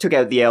daughters took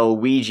out the old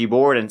Ouija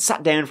board and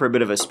sat down for a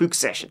bit of a spook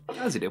session.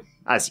 As you do.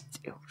 As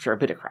you do. Sure, a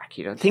bit of crack,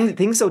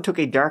 Things though took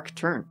a dark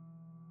turn.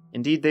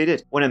 Indeed they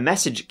did. When a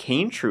message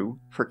came true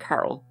for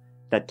Carol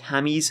that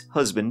Tammy's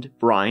husband,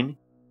 Brian,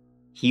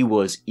 he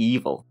was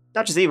evil.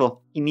 Not just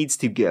evil, he needs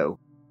to go.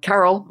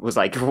 Carol was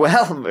like,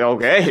 well,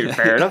 okay,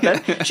 fair enough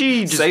then.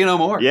 She just, say no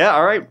more. Yeah,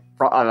 all right.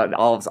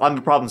 I'm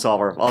the problem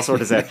solver. I'll sort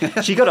this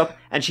out. She got up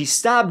and she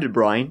stabbed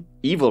Brian,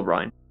 evil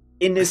Brian,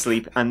 in his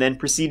sleep, and then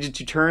proceeded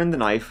to turn the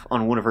knife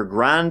on one of her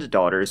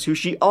granddaughters, who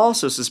she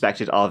also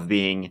suspected of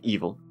being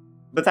evil.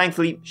 But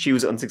thankfully, she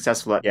was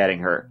unsuccessful at getting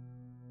her.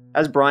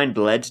 As Brian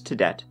bled to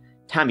death,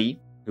 Tammy,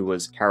 who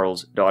was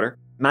Carol's daughter,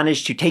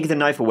 managed to take the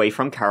knife away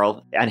from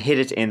Carol and hid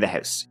it in the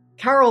house.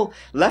 Carol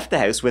left the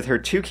house with her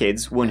 2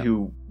 kids, one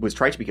who was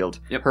tried to be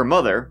killed, her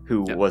mother,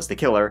 who was the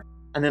killer,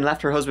 and then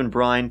left her husband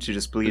Brian to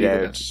just bleed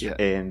out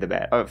in the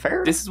bed. Oh,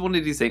 fair? This is one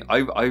of these things.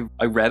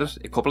 I read it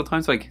a couple of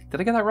times, like,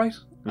 did I get that right?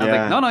 And I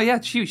was like,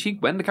 no, she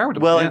went in the car with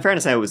him. Well, in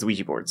fairness now, it was the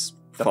Ouija board's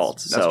fault.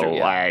 That's true,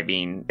 I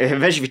mean,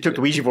 eventually if you took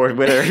the Ouija board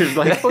with her, it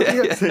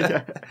was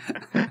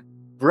like,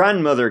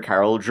 Grandmother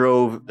Carol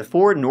drove the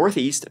Ford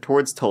northeast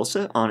towards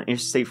Tulsa on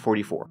Interstate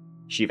 44.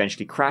 She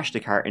eventually crashed the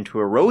car into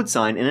a road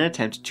sign in an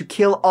attempt to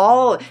kill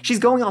all... She's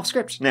going off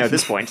script now at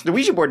this point. The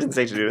Ouija board didn't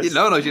say to do this.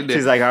 No, she didn't.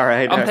 She's like, all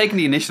right. I'm taking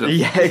the initiative.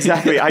 Yeah,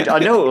 exactly. I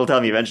know it will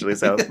tell me eventually,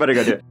 so better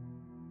go do it.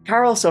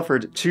 Carol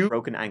suffered 2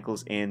 broken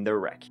ankles in the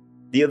wreck.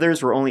 The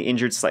others were only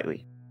injured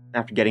slightly.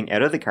 After getting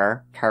out of the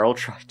car, Carol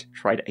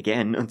tried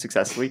again,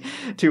 unsuccessfully,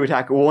 to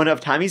attack one of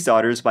Tammy's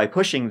daughters by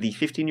pushing the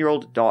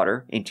 15-year-old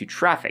daughter into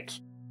traffic.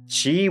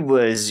 She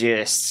was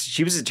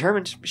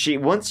determined.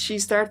 Once she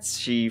starts,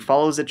 she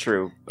follows it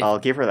through. I'll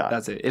give her that.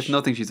 That's it. If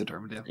nothing, she's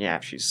determined, yeah. Yeah,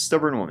 she's a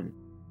stubborn woman.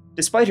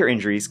 Despite her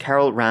injuries,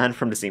 Carol ran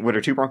from the scene with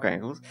her 2 broken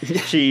ankles.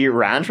 She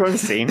ran from the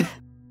scene.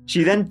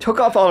 She then took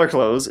off all her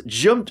clothes,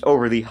 jumped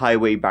over the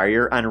highway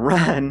barrier, and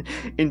ran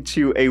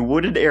into a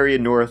wooded area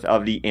north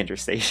of the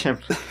interstation.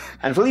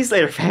 And police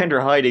later found her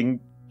hiding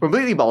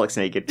completely bollocks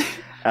naked.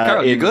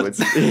 Carol, you good?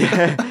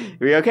 Yeah.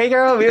 We okay,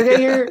 Carol? We okay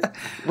here?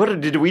 What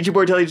did the Ouija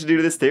board tell you to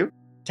do this too?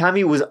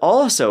 Tammy was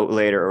also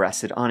later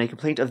arrested on a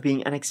complaint of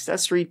being an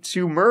accessory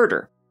to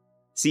murder.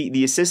 See,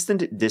 the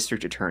assistant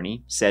district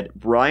attorney said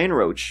Brian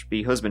Roach,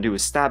 the husband who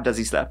was stabbed as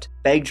he slept,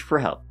 begged for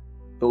help,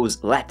 but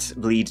was let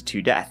bleed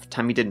to death.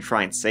 Tammy didn't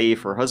try and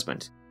save her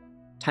husband.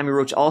 Tammy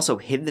Roach also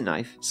hid the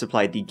knife,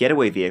 supplied the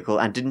getaway vehicle,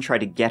 and didn't try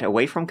to get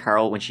away from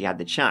Carol when she had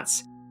the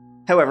chance.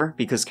 However,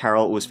 because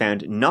Carol was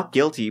found not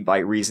guilty by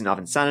reason of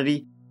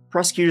insanity,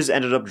 prosecutors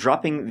ended up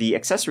dropping the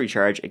accessory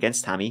charge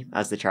against Tammy,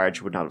 as the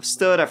charge would not have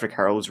stood after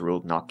Carol was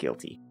ruled not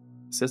guilty.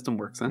 System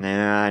works, huh?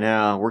 Nah, I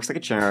know. Works like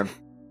a charm.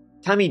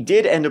 Tammy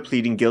did end up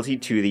pleading guilty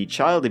to the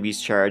child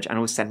abuse charge and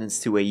was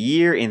sentenced to a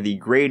year in the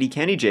Grady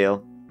County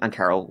Jail, and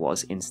Carol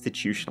was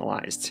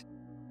institutionalized.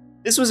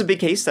 This was a big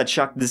case that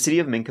shocked the city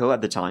of Minco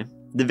at the time.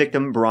 The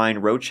victim, Brian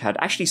Roach, had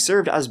actually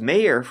served as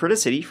mayor for the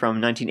city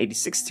from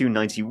 1986 to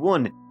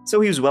 91, so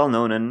he was well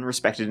known and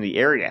respected in the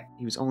area.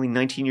 He was only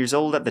 19 years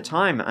old at the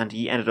time, and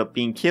he ended up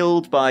being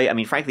killed by,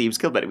 frankly, he was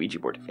killed by the Ouija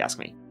board, if you ask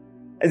me.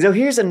 And so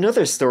here's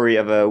another story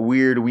of a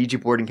weird Ouija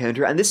board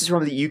encounter, and this is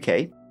from the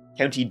UK,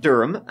 County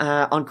Durham,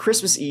 on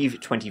Christmas Eve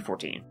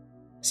 2014.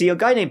 See, a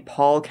guy named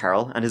Paul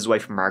Carroll and his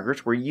wife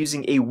Margaret were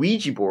using a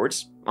Ouija board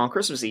on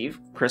Christmas Eve.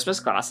 Christmas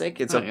classic.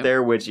 It's up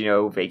there with,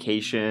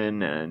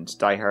 Vacation and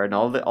Die Hard and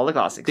all the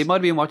classics. They might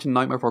have been watching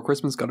Nightmare Before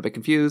Christmas, got a bit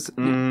confused.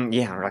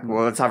 Like,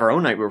 well, let's have our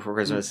own Nightmare Before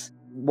Christmas.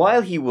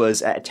 While he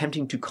was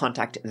attempting to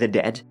contact the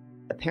dead,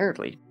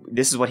 apparently,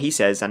 this is what he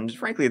says, and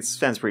frankly, it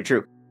sounds pretty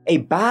true, a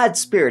bad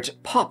spirit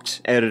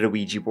popped out of the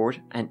Ouija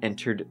board and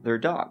entered their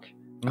dog,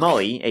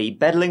 Molly, a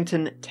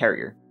Bedlington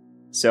Terrier.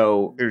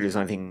 So, there's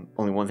only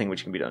one thing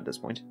which can be done at this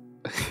point.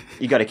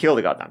 You gotta kill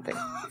the goddamn thing.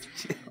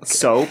 Okay.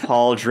 So,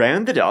 Paul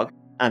drowned the dog,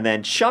 and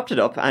then chopped it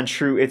up and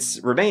threw its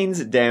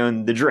remains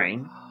down the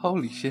drain.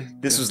 Holy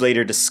shit. This was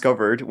later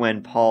discovered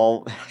when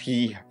Paul,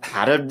 he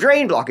had a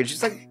drain blockage.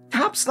 He's like,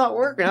 tap's not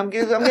working, I'm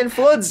getting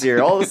floods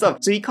here, all this stuff.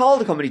 So he called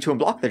the company to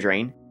unblock the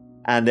drain,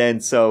 and then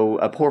so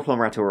a poor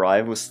plumber had to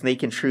arrive, was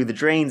snaking through the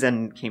drains,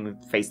 and came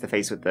face to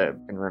face with the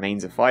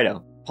remains of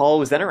Fido. Paul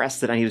was then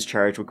arrested and he was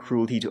charged with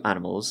cruelty to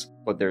animals,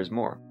 but there's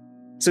more.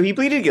 So he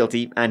pleaded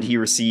guilty and he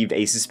received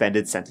a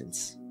suspended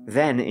sentence.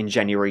 Then, in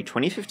January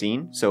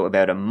 2015, so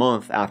about a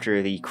month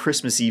after the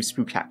Christmas Eve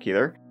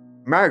spooktacular,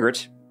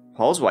 Margaret,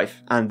 Paul's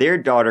wife, and their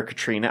daughter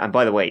Katrina, and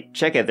by the way,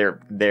 check out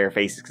their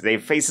faces, because they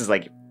have faces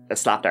like a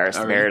slapped arse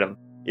to pair them.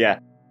 Yeah.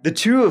 The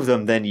two of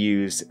them then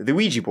used the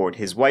Ouija board,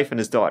 his wife and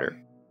his daughter.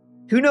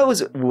 Who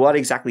knows what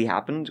exactly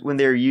happened when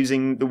they were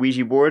using the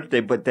Ouija board,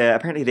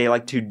 apparently they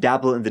like to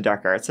dabble in the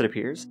dark arts, it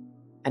appears.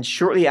 And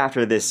shortly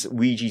after this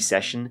Ouija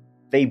session,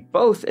 they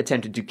both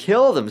attempted to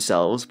kill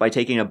themselves by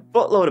taking a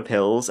buttload of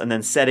pills and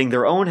then setting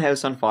their own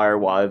house on fire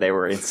while they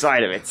were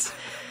inside of it.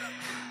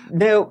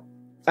 Now,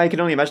 I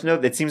can only imagine, though,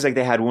 it seems like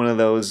they had one of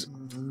those,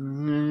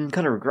 kind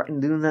of regretting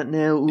doing that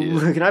now.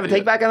 Ooh, can I have a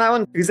take back on that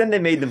one? Because then they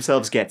made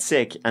themselves get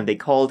sick and they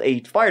called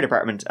a fire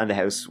department and the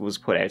house was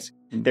put out.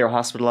 They were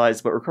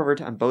hospitalized but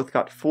recovered and both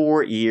got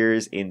 4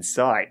 years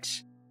inside.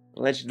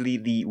 Allegedly,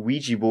 the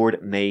Ouija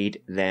board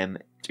made them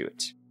do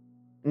it.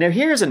 Now,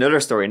 here's another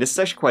story, and this is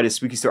actually quite a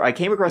spooky story. I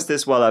came across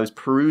this while I was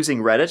perusing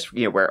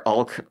Reddit, where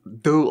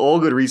all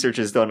good research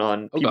is done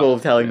on people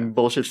telling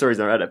bullshit stories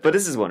on Reddit. But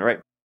this is one, right?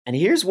 And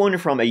here's one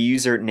from a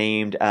user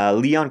named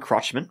Leon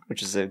Crotchman,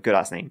 which is a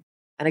good-ass name.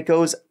 And it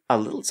goes a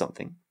little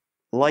something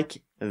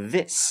like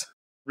this.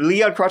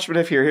 Leon Crotchman,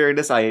 if you're hearing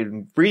this,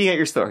 I'm reading out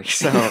your story,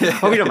 so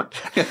hope you don't mind.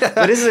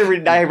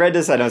 But I read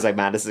this and I was like,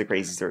 man, this is a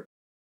crazy story.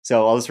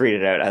 So I'll just read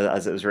it out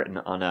as it was written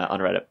on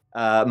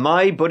Reddit.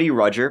 My buddy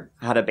Roger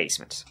had a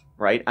basement,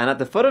 right? And at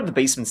the foot of the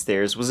basement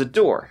stairs was a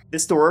door.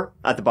 This door,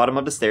 at the bottom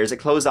of the stairs, it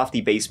closed off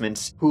the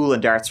basement pool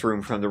and darts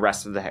room from the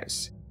rest of the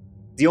house.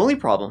 The only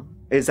problem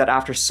is that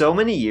after so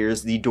many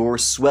years, the door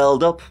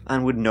swelled up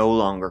and would no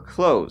longer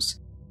close.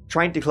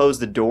 Trying to close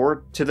the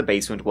door to the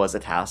basement was a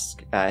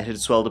task. It had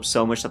swelled up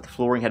so much that the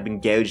flooring had been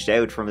gouged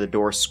out from the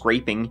door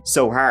scraping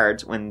so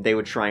hard when they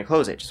would try and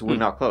close it. It just would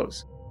not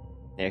close.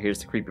 Now here's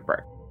the creepy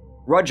part.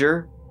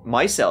 Roger,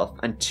 myself,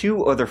 and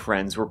 2 other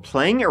friends were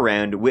playing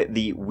around with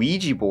the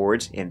Ouija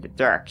board in the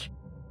dark.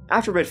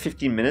 After about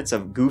 15 minutes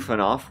of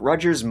goofing off,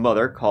 Roger's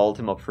mother called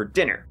him up for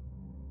dinner.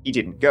 He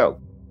didn't go.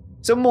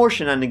 Some more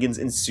shenanigans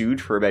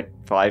ensued for about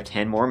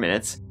 5-10 more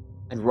minutes,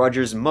 and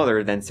Roger's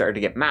mother then started to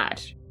get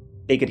mad.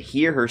 They could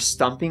hear her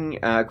stomping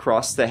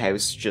across the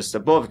house just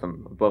above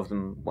them.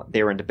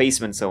 They were in the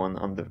basement, so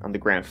on the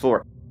ground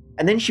floor.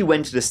 And then she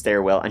went to the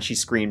stairwell and she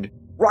screamed,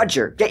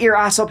 "Roger, get your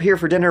ass up here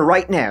for dinner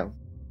right now!"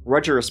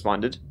 Roger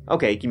responded,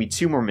 "Okay, give me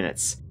 2 more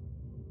minutes."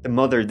 The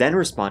mother then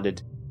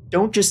responded,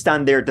 "Don't just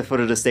stand there at the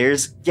foot of the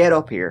stairs, get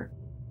up here."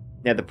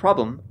 Now the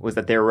problem was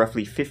that they were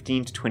roughly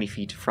 15 to 20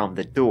 feet from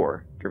the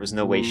door. There was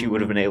no way she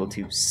would have been able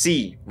to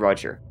see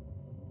Roger.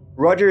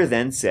 Roger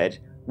then said,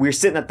 "We're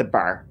sitting at the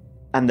bar."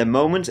 And the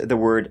moment the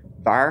word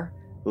bar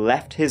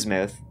left his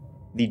mouth,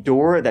 the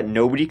door that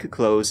nobody could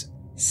close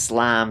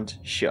slammed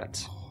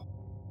shut.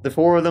 The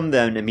 4 of them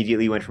then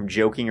immediately went from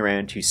joking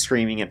around to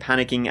screaming and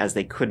panicking as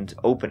they couldn't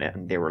open it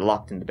and they were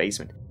locked in the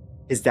basement.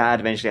 His dad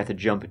eventually had to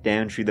jump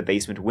down through the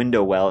basement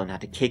window well and had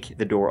to kick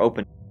the door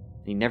open.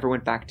 He never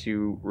went back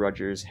to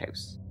Roger's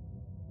house.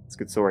 It's a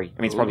good story.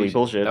 I mean, it's probably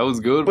bullshit. That was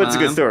good, but it's a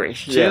good story.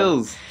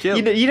 Chills. Yeah.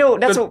 You know,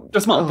 that's what...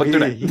 Just small, but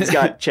he's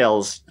got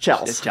chills.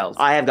 It's chills.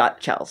 I have got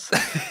chills.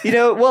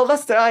 Well,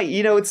 that's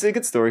it's a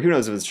good story. Who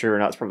knows if it's true or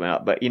not? It's probably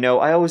not. But,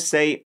 I always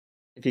say,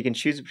 if you can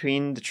choose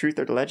between the truth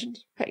or the legend,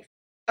 hey,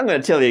 I'm going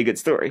to tell you a good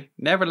story.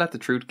 Never let the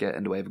truth get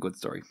in the way of a good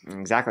story.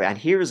 Exactly. And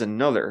here's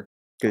another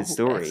good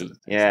story. Excellent.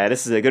 Yeah,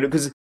 this is a good...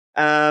 Because,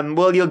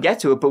 you'll get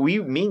to it, but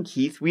me and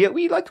Keith,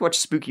 we like to watch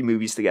spooky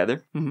movies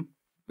together. Mm-hmm.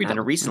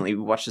 And recently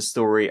we watched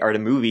the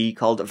movie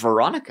called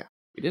Veronica.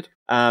 We did.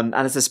 And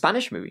it's a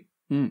Spanish movie.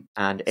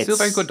 And it's still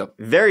very good though.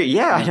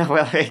 I know.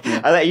 Well,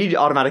 I let you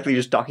automatically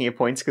just docking at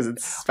points because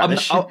it's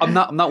Spanish. I'm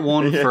not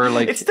one for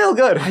like. It's still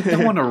good. I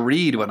don't want to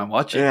read when I'm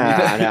watching.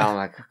 Yeah, I know. I'm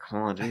like,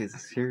 come on,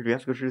 Jesus, here do we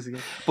have to go through this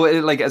again? But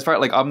as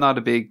far I'm not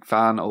a big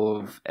fan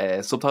of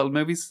subtitled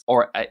movies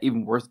or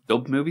even worse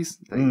dubbed movies.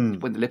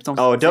 When the lips don't.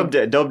 Oh,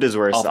 dubbed is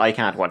worse. I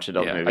can't watch a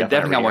dubbed movie. I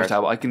definitely can't watch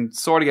that. I can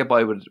sort of get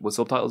by with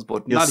subtitles,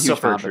 but not a huge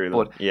fan of it.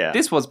 But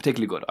this was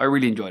particularly good. I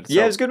really enjoyed it.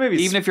 Yeah, it was good movie.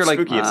 Even if you're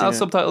spooky,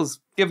 subtitles,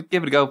 give it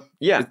a go.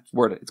 Yeah, it's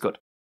worth it. It's good.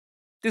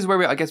 This is where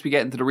we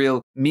get into the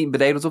real meat and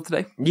potatoes of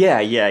today.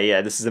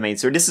 Yeah. This is the main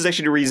story. This is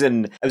actually the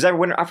reason. I was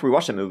after we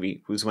watched that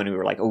movie was when we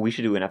were like, oh, we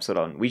should do an episode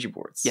on Ouija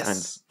boards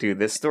and do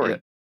this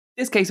story.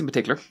 This case in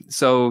particular.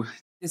 So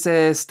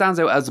this stands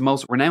out as the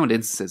most renowned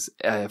instances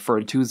for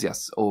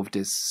enthusiasts of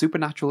this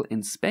supernatural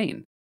in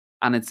Spain.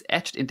 And it's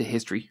etched into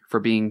history for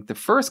being the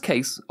first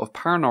case of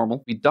paranormal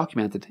to be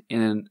documented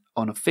in an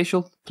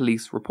unofficial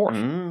police report.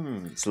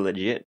 It's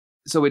legit.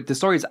 So the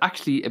story is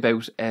actually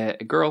about a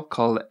girl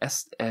called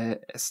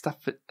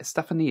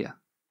Estefania.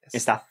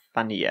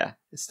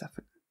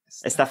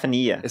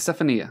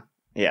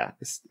 Yeah.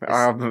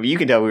 You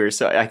can tell we were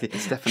so...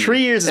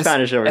 3 years of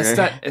Spanish over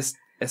here.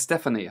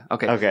 Estefania.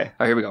 Okay. All right,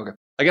 here we go. Okay.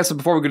 I guess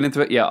before we get into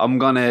it, I'm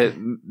going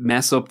to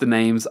mess up the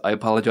names. I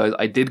apologize.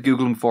 I did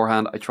Google them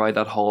beforehand. I tried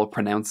that whole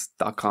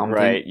pronounce.com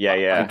thing.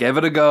 Yeah. I gave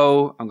it a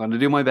go. I'm going to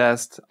do my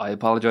best. I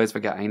apologize for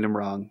getting them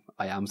wrong.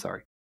 I am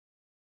sorry.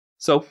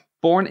 So...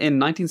 Born in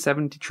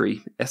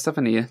 1973,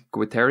 Estefania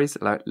Gutierrez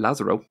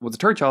Lazaro was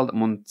the 3rd child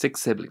among 6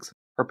 siblings.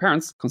 Her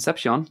parents,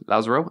 Concepcion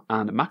Lazaro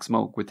and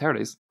Maximo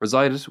Gutierrez,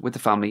 resided with the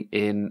family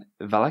in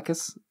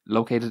Vallecas,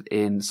 located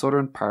in the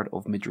southern part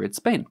of Madrid,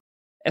 Spain.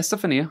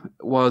 Estefania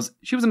was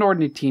an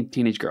ordinary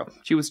teenage girl.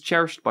 She was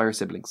cherished by her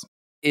siblings.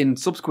 In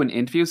subsequent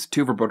interviews,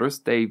 2 of her brothers,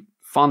 they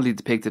fondly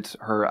depicted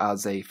her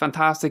as a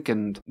fantastic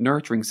and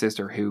nurturing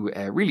sister who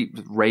really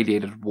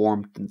radiated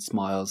warmth and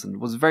smiles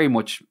and was very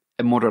much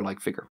a mother-like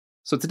figure.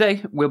 So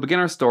today, we'll begin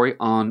our story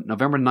on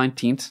November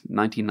 19th,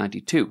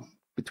 1992,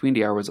 between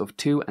the hours of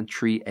 2 and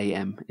 3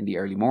 a.m. in the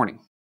early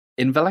morning.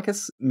 In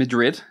Vallecas,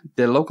 Madrid,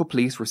 the local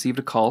police received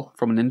a call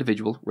from an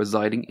individual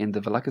residing in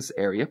the Vallecas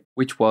area,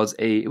 which was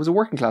a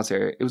working class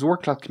area. It was a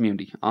working class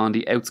community on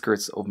the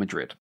outskirts of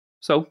Madrid.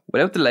 So,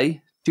 without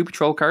delay, 2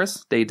 patrol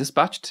cars they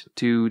dispatched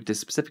to the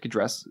specific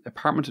address,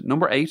 apartment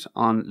number 8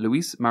 on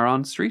Luis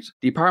Maron Street.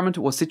 The apartment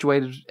was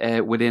situated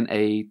within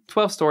a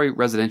 12-story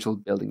residential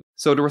building.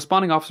 So the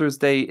responding officers,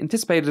 they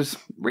anticipated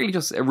really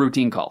just a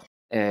routine call.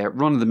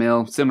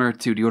 Run-of-the-mill, similar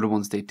to the other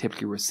ones they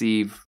typically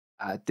receive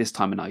at this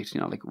time of night,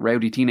 like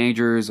rowdy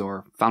teenagers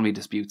or family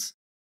disputes.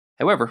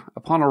 However,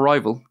 upon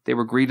arrival, they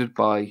were greeted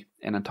by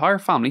an entire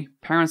family,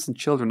 parents and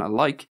children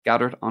alike,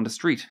 gathered on the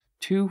street,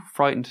 too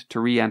frightened to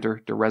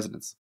re-enter their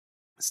residence.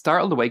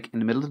 Startled awake in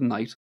the middle of the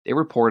night, they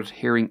reported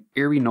hearing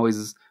eerie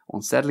noises,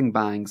 unsettling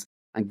bangs,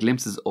 and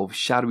glimpses of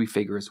shadowy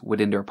figures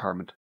within their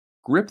apartment.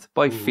 Gripped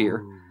by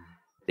fear,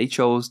 they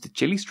chose the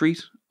chilly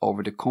street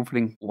over the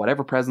comforting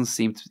whatever presence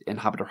seemed to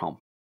inhabit their home.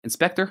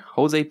 Inspector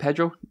Jose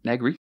Pedro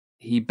Negri,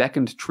 he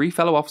beckoned 3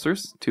 fellow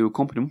officers to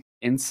accompany him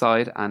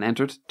inside and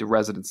entered the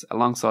residence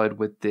alongside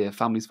with the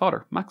family's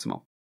father,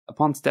 Maximo.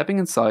 Upon stepping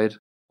inside,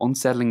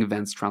 unsettling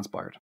events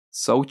transpired,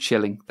 so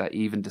chilling that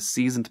even the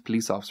seasoned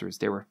police officers,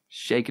 they were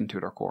shaken to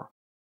their core.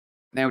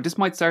 Now, this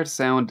might start to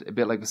sound a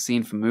bit like a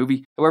scene from a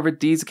movie. However,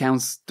 these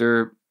accounts,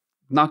 they're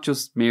not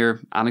just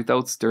mere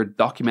anecdotes, they're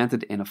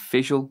documented in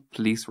official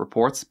police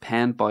reports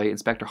penned by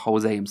Inspector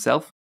Jose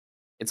himself.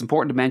 It's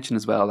important to mention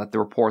as well that the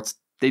reports,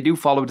 they do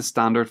follow the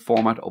standard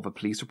format of a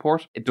police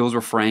report. It does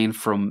refrain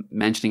from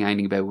mentioning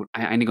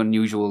anything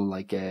unusual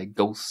like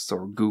ghosts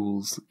or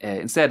ghouls.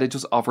 Instead, it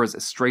just offers a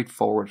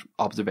straightforward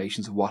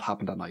observations of what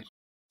happened that night.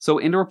 So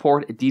in the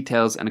report, it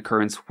details an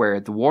occurrence where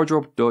the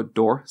wardrobe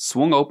door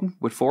swung open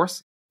with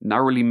force,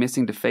 narrowly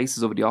missing the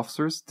faces of the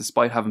officers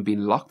despite having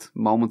been locked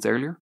moments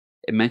earlier.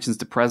 It mentions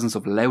the presence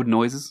of loud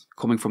noises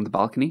coming from the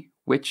balcony,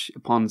 which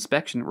upon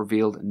inspection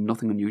revealed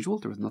nothing unusual.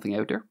 There was nothing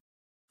out there.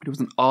 There was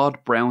an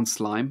odd brown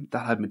slime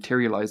that had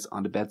materialized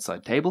on the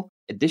bedside table.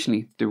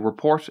 Additionally, the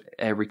report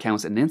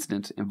recounts an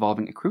incident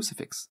involving a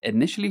crucifix.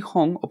 Initially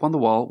hung up on the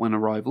wall when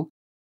arrival,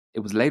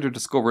 it was later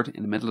discovered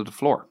in the middle of the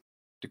floor.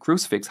 The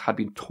crucifix had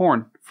been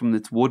torn from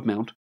its wood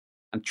mount,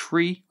 and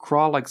 3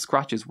 claw-like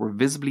scratches were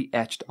visibly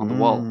etched on the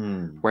wall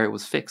where it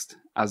was fixed,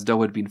 as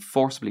though it had been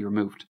forcibly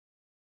removed.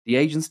 The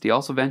agents, they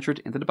also ventured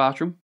into the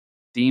bathroom,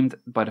 deemed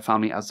by the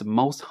family as the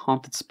most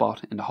haunted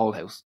spot in the whole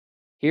house.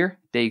 Here,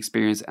 they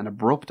experienced an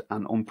abrupt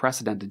and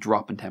unprecedented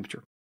drop in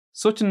temperature.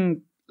 Such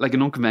an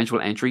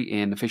unconventional entry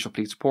in official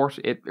police report,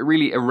 it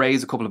really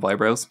raised a couple of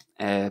eyebrows.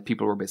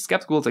 People were a bit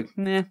skeptical. It's like,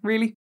 nah,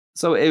 really?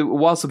 So it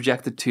was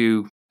subjected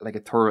to a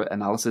thorough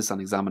analysis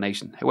and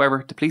examination.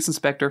 However, the police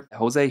inspector,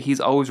 Jose, he's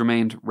always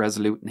remained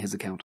resolute in his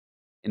account.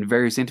 In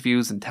various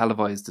interviews and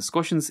televised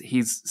discussions,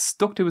 he's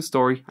stuck to his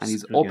story and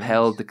he's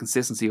upheld the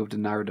consistency of the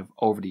narrative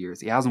over the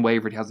years. He hasn't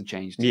wavered, he hasn't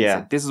changed. He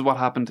said, this is what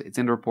happened, it's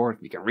in the report,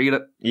 you can read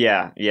it.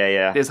 Yeah.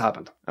 This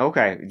happened.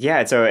 Okay,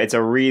 yeah, it's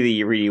a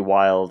really, really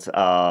wild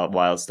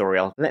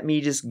story. Let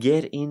me just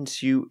get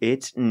into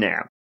it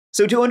now.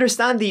 So to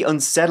understand the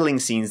unsettling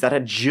scenes that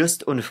had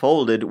just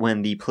unfolded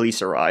when the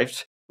police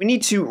arrived, we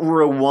need to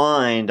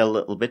rewind a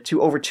little bit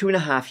to over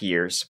 2.5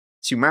 years,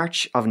 to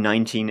March of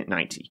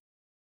 1990.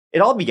 It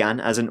all began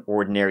as an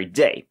ordinary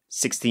day.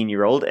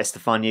 16-year-old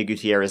Estefania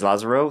Gutierrez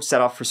Lazaro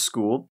set off for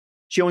school.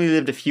 She only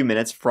lived a few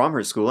minutes from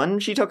her school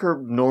and she took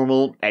her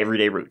normal,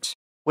 everyday route.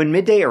 When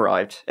midday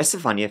arrived,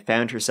 Estefania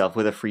found herself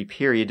with a free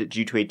period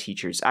due to a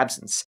teacher's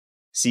absence.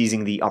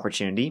 Seizing the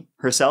opportunity,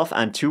 herself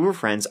and 2 of her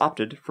friends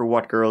opted for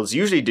what girls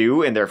usually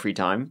do in their free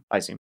time, I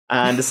assume,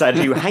 and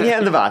decided to hang out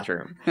in the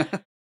bathroom.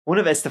 One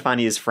of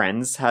Estefania's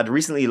friends had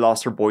recently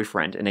lost her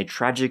boyfriend in a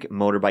tragic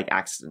motorbike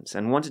accident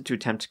and wanted to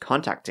attempt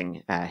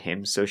contacting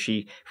him, so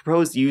she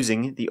proposed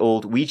using the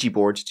old Ouija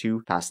board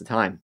to pass the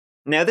time.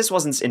 Now, this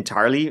wasn't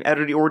entirely out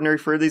of the ordinary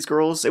for these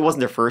girls. It wasn't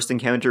their first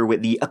encounter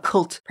with the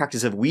occult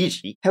practice of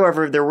Ouija.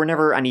 However, there were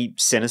never any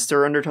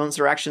sinister undertones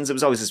to their actions. It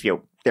was always just,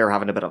 they were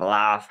having a bit of a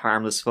laugh,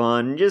 harmless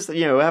fun, just,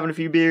 having a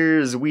few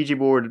beers, Ouija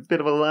board, a bit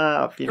of a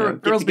laugh,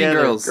 girls being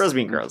girls. Girls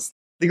being girls.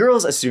 The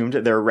girls assumed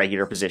their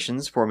regular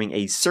positions, forming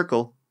a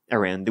circle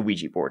around the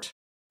Ouija board.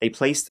 They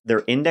placed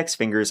their index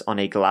fingers on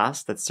a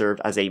glass that served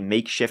as a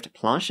makeshift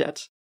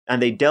planchette,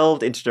 and they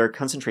delved into their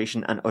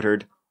concentration and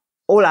uttered,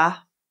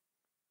 "Hola."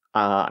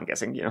 I'm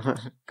guessing,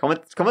 como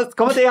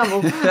te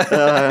amo?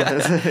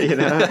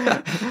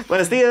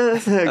 Buenos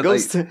dias,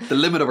 ghost. Like the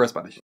limit of our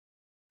Spanish.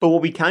 But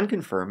what we can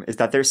confirm is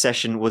that their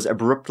session was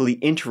abruptly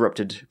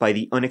interrupted by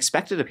the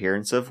unexpected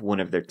appearance of one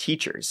of their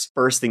teachers.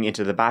 Bursting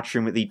into the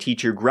bathroom, the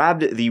teacher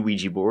grabbed the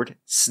Ouija board,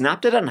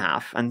 snapped it in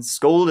half, and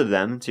scolded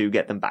them to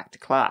get them back to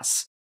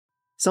class.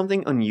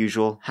 Something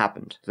unusual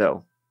happened,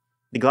 though.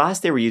 The glass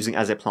they were using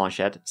as a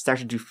planchette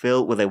started to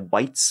fill with a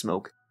white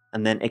smoke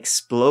and then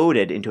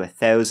exploded into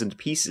 1,000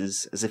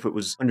 pieces as if it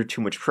was under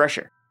too much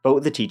pressure.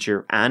 Both the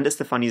teacher and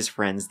Estefania's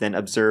friends then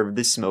observed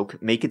the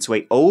smoke make its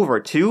way over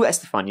to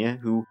Estefania,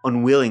 who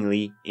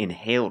unwillingly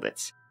inhaled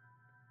it.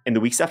 In the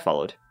weeks that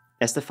followed,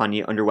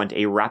 Estefania underwent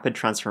a rapid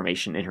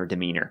transformation in her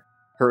demeanor.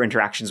 Her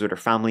interactions with her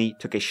family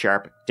took a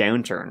sharp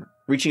downturn,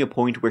 reaching a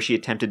point where she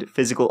attempted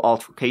physical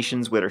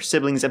altercations with her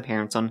siblings and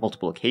parents on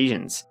multiple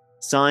occasions.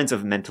 Signs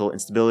of mental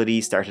instability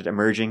started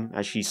emerging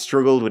as she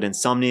struggled with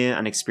insomnia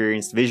and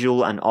experienced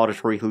visual and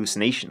auditory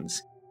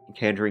hallucinations,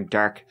 encountering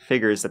dark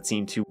figures that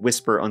seemed to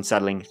whisper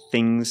unsettling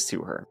things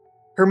to her.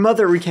 Her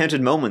mother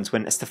recounted moments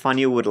when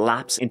Estefania would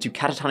lapse into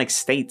catatonic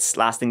states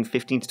lasting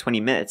 15 to 20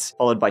 minutes,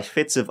 followed by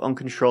fits of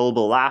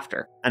uncontrollable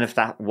laughter. And if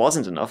that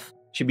wasn't enough,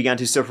 she began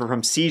to suffer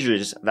from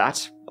seizures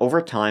that,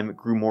 over time,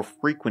 grew more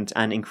frequent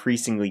and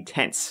increasingly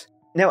tense.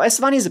 Now,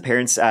 Estefania's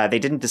parents, they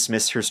didn't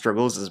dismiss her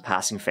struggles as a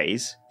passing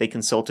phase. They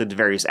consulted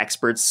various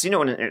experts,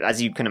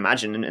 as you can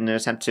imagine, in an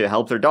attempt to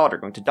help their daughter,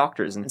 going to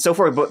doctors and so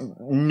forth, but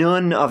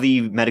none of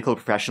the medical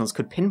professionals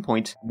could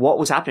pinpoint what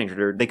was happening to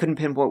her. They couldn't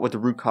pinpoint what the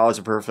root cause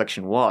of her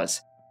affliction was.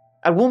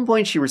 At one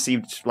point, she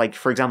received,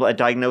 for example, a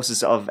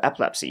diagnosis of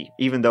epilepsy,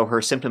 even though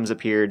her symptoms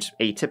appeared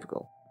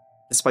atypical.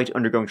 Despite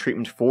undergoing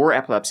treatment for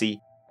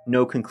epilepsy,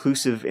 no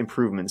conclusive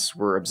improvements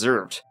were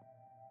observed.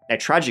 Now,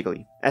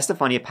 tragically,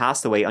 Estefania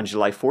passed away on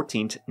July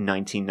 14th,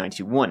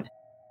 1991.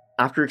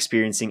 After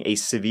experiencing a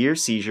severe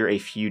seizure a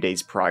few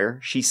days prior,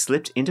 she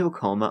slipped into a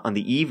coma on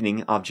the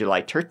evening of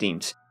July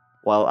 13th,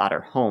 while at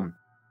her home.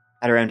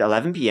 At around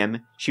 11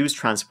 p.m., she was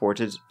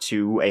transported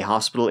to a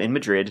hospital in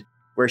Madrid,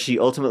 where she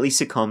ultimately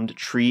succumbed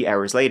 3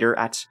 hours later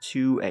at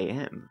 2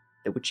 a.m.,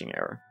 the witching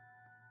hour.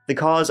 The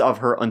cause of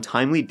her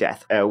untimely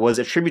death was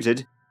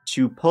attributed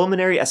to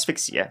pulmonary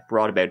asphyxia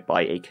brought about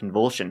by a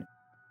convulsion.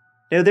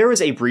 Now, there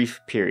was a brief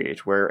period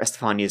where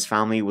Estefania's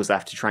family was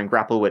left to try and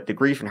grapple with the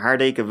grief and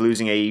heartache of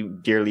losing a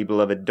dearly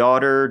beloved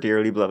daughter,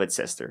 dearly beloved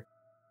sister.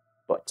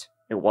 But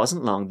it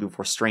wasn't long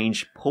before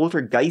strange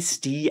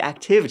poltergeisty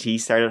activity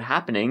started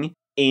happening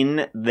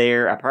in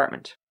their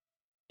apartment.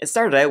 It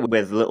started out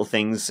with little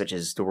things such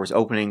as doors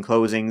opening,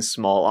 closing,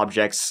 small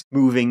objects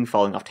moving,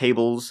 falling off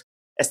tables.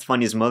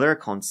 Estefania's mother,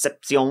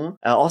 Concepcion,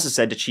 also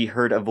said that she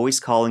heard a voice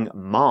calling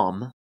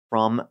Mom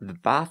from the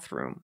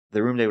bathroom.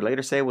 The room they would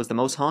later say was the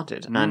most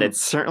haunted, and it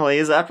certainly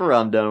is after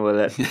I'm done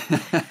with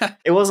it.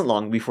 It wasn't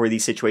long before the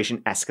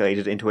situation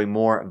escalated into a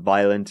more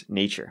violent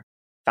nature.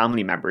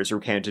 Family members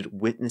recounted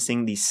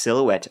witnessing the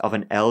silhouette of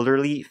an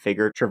elderly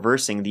figure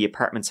traversing the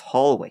apartment's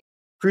hallway.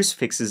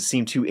 Crucifixes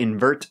seemed to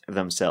invert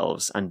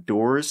themselves, and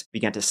doors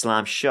began to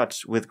slam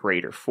shut with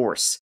greater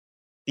force.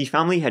 The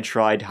family had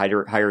tried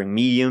hiring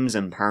mediums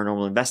and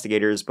paranormal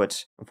investigators,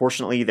 but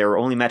unfortunately they were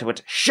only met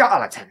with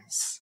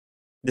charlatans.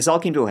 This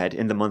all came to a head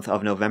in the month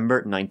of November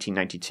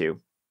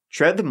 1992.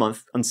 Throughout the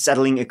month,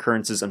 unsettling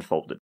occurrences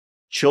unfolded.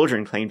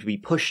 Children claimed to be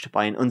pushed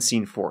by an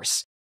unseen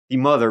force. The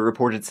mother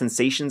reported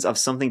sensations of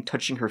something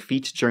touching her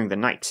feet during the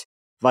night.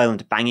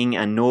 Violent banging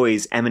and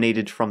noise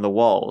emanated from the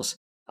walls,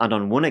 and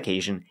on one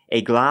occasion,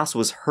 a glass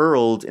was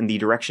hurled in the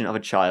direction of a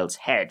child's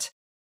head.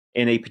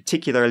 In a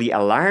particularly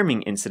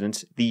alarming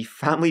incident, the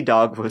family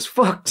dog was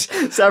fucked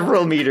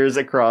several meters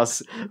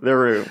across the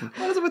room.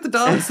 What is it with the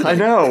dogs today? I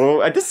know.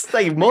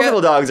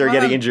 Multiple dogs are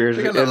getting injured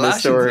in the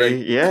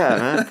story. Yeah,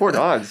 man. Poor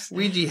dogs.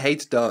 Ouija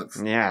hates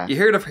dogs. Yeah. You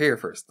heard it here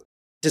first.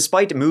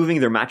 Despite moving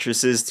their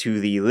mattresses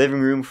to the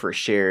living room for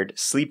shared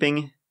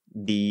sleeping,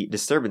 the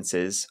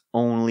disturbances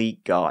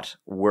only got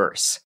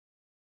worse.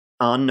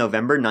 On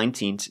November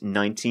 19th,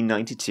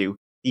 1992,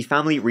 the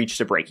family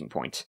reached a breaking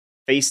point.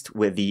 Faced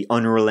with the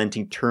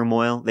unrelenting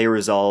turmoil, they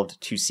resolved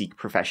to seek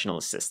professional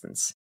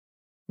assistance.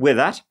 With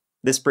that,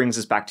 this brings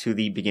us back to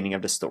the beginning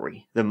of the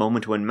story, the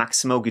moment when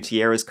Maximo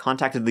Gutierrez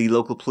contacted the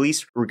local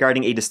police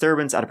regarding a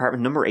disturbance at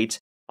apartment number 8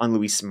 on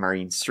Luis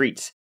Marin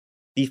Street.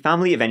 The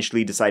family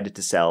eventually decided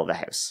to sell the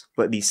house,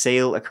 but the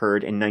sale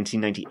occurred in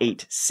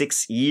 1998,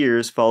 6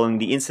 years following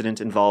the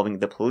incident involving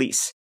the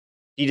police.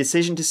 The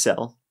decision to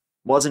sell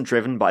wasn't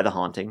driven by the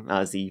haunting,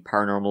 as the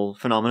paranormal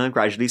phenomena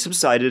gradually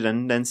subsided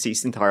and then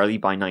ceased entirely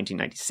by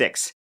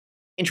 1996.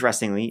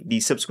 Interestingly,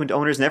 the subsequent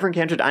owners never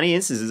encountered any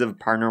instances of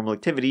paranormal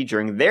activity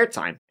during their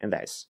time in the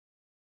house.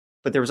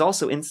 But there was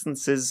also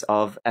instances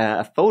of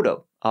a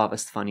photo of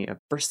Estefania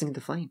bursting into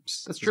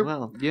flames. That's true. As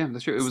well. Yeah,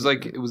 that's true. It was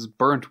like it was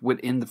burnt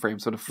within the frame.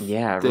 So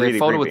the really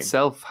photo creepy.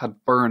 itself had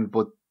burned,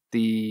 but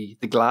the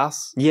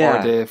glass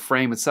or the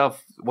frame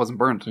itself wasn't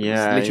burnt. It was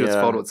literally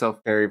the photo itself.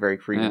 Very, very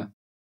creepy. Yeah.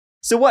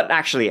 So what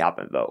actually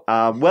happened, though?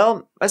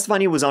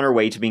 Estefania was on her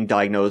way to being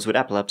diagnosed with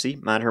epilepsy,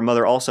 and her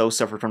mother also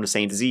suffered from the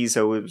same disease,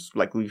 so it was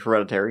likely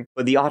hereditary.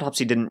 But the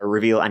autopsy didn't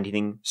reveal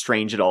anything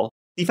strange at all.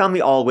 The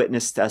family all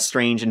witnessed a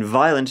strange and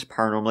violent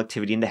paranormal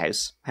activity in the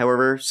house.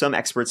 However, some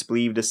experts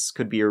believe this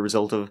could be a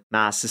result of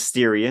mass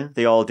hysteria.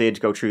 They all did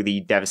go through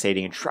the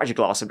devastating and tragic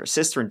loss of their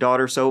sister and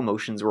daughter, so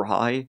emotions were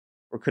high.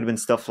 Or it could have been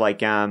stuff like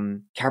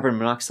carbon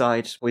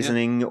monoxide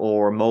poisoning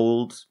or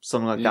mold,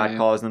 something like that,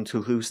 causing them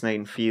to hallucinate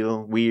and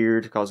feel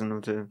weird, causing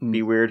them to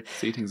be weird.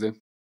 See things in.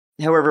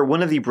 However,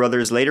 one of the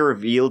brothers later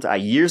revealed,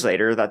 years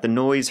later, that the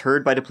noise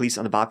heard by the police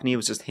on the balcony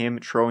was just him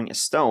throwing a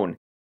stone.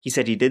 He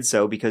said he did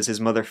so because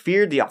his mother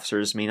feared the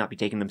officers may not be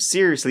taking them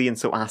seriously and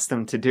so asked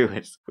them to do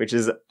it, which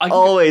is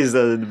always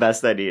the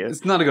best idea.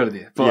 It's not a good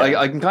idea, but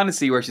I can kind of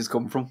see where she's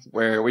coming from,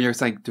 where when you're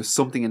saying there's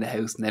something in the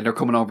house and then they're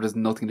coming over, there's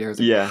nothing there.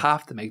 It's like, you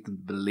have to make them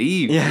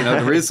believe,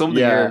 there is something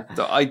here.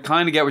 So I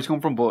kind of get where she's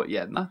coming from, but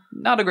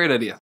not a great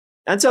idea.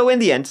 And so in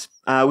the end,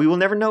 we will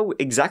never know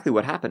exactly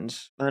what happened,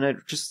 and it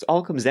just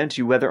all comes down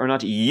to whether or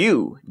not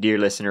you, dear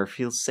listener,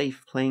 feel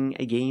safe playing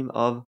a game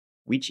of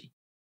Ouija.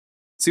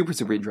 Super,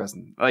 super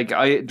interesting. Like,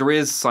 there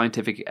is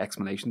scientific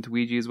explanation to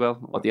Ouija as well.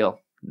 What the hell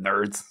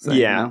nerds say,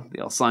 Yeah. you know? The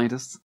hell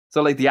scientists.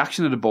 So, like, the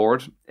action of the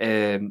board,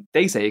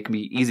 they say it can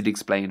be easily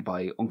explained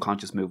by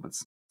unconscious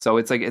movements. So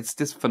it's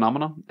this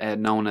phenomenon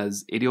known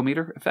as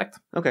idiometer effect.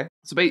 Okay.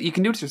 So you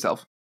can do this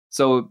yourself.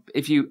 So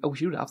if you... Oh, we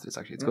should do it after this,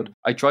 actually. It's good.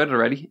 I tried it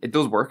already. It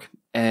does work.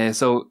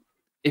 So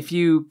if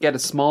you get a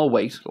small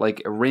weight,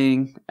 like a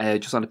ring,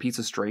 just on a piece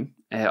of string,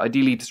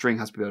 ideally the string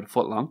has to be about a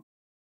foot long,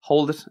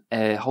 hold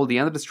the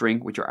end of the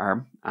string with your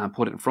arm and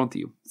put it in front of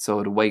you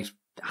so the weight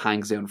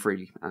hangs down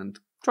freely, and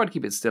try to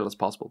keep it as still as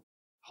possible.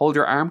 Hold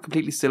your arm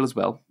completely still as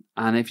well.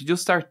 And if you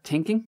just start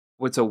thinking,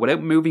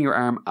 without moving your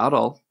arm at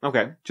all,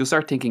 Okay. just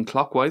start thinking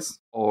clockwise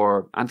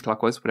or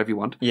anti-clockwise, whatever you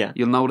want. Yeah.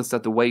 You'll notice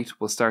that the weight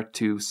will start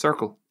to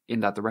circle in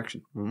that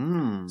direction.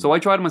 Mm. So I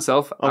tried it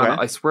myself, Okay. and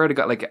I swear to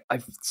God, like,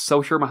 I'm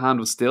so sure my hand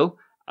was still,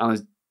 and I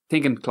was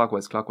thinking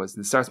clockwise,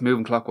 and it starts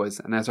moving clockwise,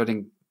 and then I started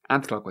thinking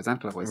anti-clockwise.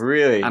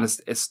 Really? And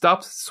it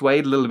stopped,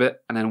 swayed a little bit,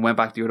 and then went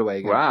back the other way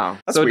again. Wow.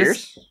 That's So weird.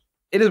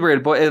 It is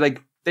weird, but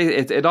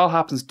it all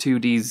happens to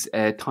these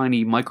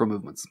tiny micro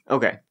movements.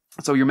 Okay.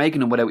 So you're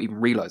making them without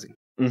even realizing.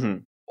 Mm-hmm.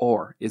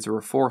 Or is there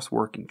a force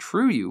working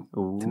through you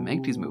to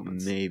make these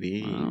movements?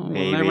 Maybe. We'll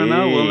Maybe. never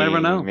know. We'll never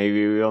know.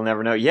 Maybe we'll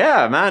never know.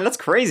 Yeah, man, that's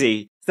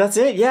crazy. That's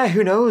it. Yeah,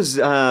 who knows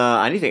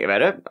anything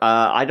about it?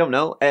 I don't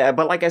know.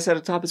 But like I said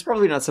at the top, it's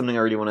probably not something I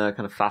really want to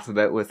kind of faff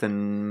about with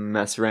and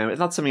mess around. It's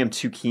not something I'm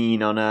too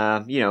keen on,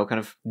 kind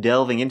of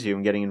delving into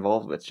and getting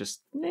involved with.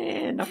 Just,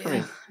 not for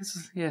me.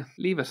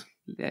 Leave it.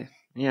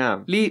 Yeah.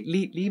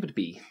 Leave it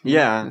be.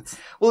 Yeah.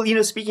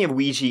 Well, speaking of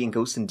Ouija and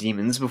ghosts and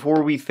demons,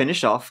 before we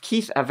finish off,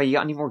 Keith, have you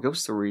got any more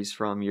ghost stories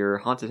from your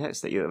haunted house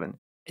that you live in?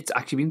 It's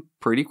actually been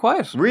pretty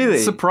quiet. Really?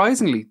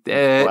 Surprisingly.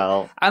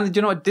 Well. And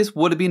you know what? This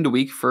would have been the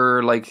week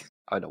for, like,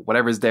 I don't know,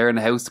 whatever's there in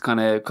the house to kind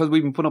of... Because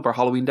we've been putting up our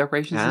Halloween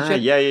decorations and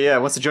shit. Yeah.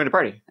 Wants to join the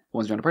party?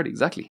 Wants to join the party,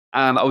 exactly.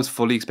 And I was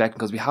fully expecting,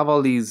 because we have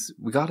all these...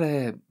 We got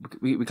a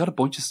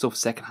bunch of stuff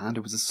secondhand.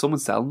 There was someone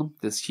selling them,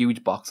 this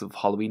huge box of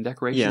Halloween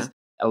decorations. Yeah.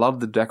 A lot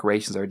of the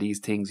decorations are these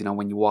things,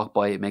 when you walk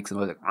by, it makes a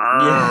noise like...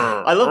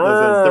 Yeah, I love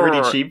those. They're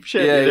really cheap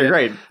shit. Yeah, they're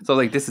great. So,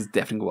 like, this is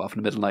definitely go off in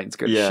the middle of the night and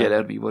scare the Yeah. shit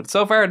out of me. But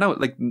so far, no,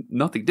 like,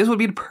 nothing. This would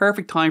be the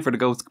perfect time for the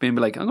ghosts to come in and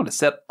be like, I'm going to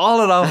set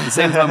all it off at the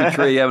same time at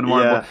 3 a.m. in the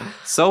morning. Yeah. But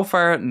so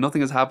far,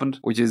 nothing has happened,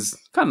 which is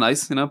kind of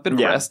nice, a bit of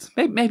Yeah. rest.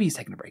 Maybe he's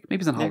taking a break. Maybe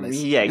he's on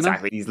holidays. Yeah,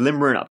 exactly. He's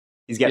limbering up.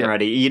 He's getting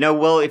ready.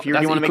 Well, if you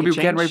really want to make a change...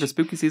 getting ready for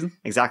spooky season.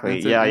 Exactly.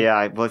 That's it,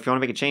 yeah. Well, if you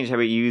want to make a change, how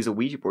about you use a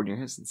Ouija board in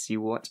your house and see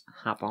what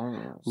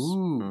happens?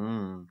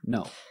 Ooh.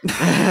 No.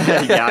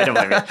 Yeah, I don't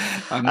blame you.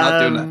 I'm not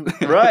doing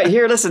that. Right,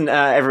 here, listen,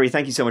 everybody,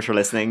 thank you so much for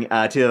listening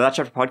to the That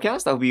Chapter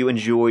podcast. I hope you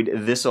enjoyed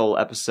this whole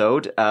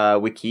episode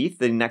with Keith.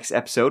 The next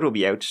episode will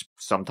be out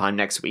sometime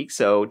next week,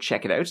 so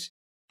check it out.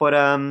 But,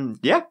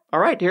 all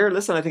right, here,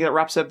 listen, I think that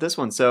wraps up this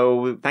one.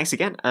 So, thanks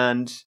again,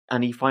 and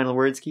any final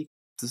words, Keith?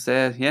 Just,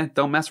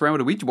 don't mess around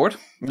with a Ouija board,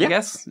 I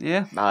guess.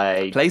 Yeah.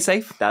 Play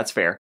safe. That's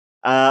fair.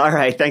 All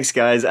right, thanks,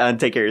 guys, and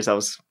take care of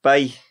yourselves.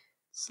 Bye.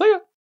 See ya.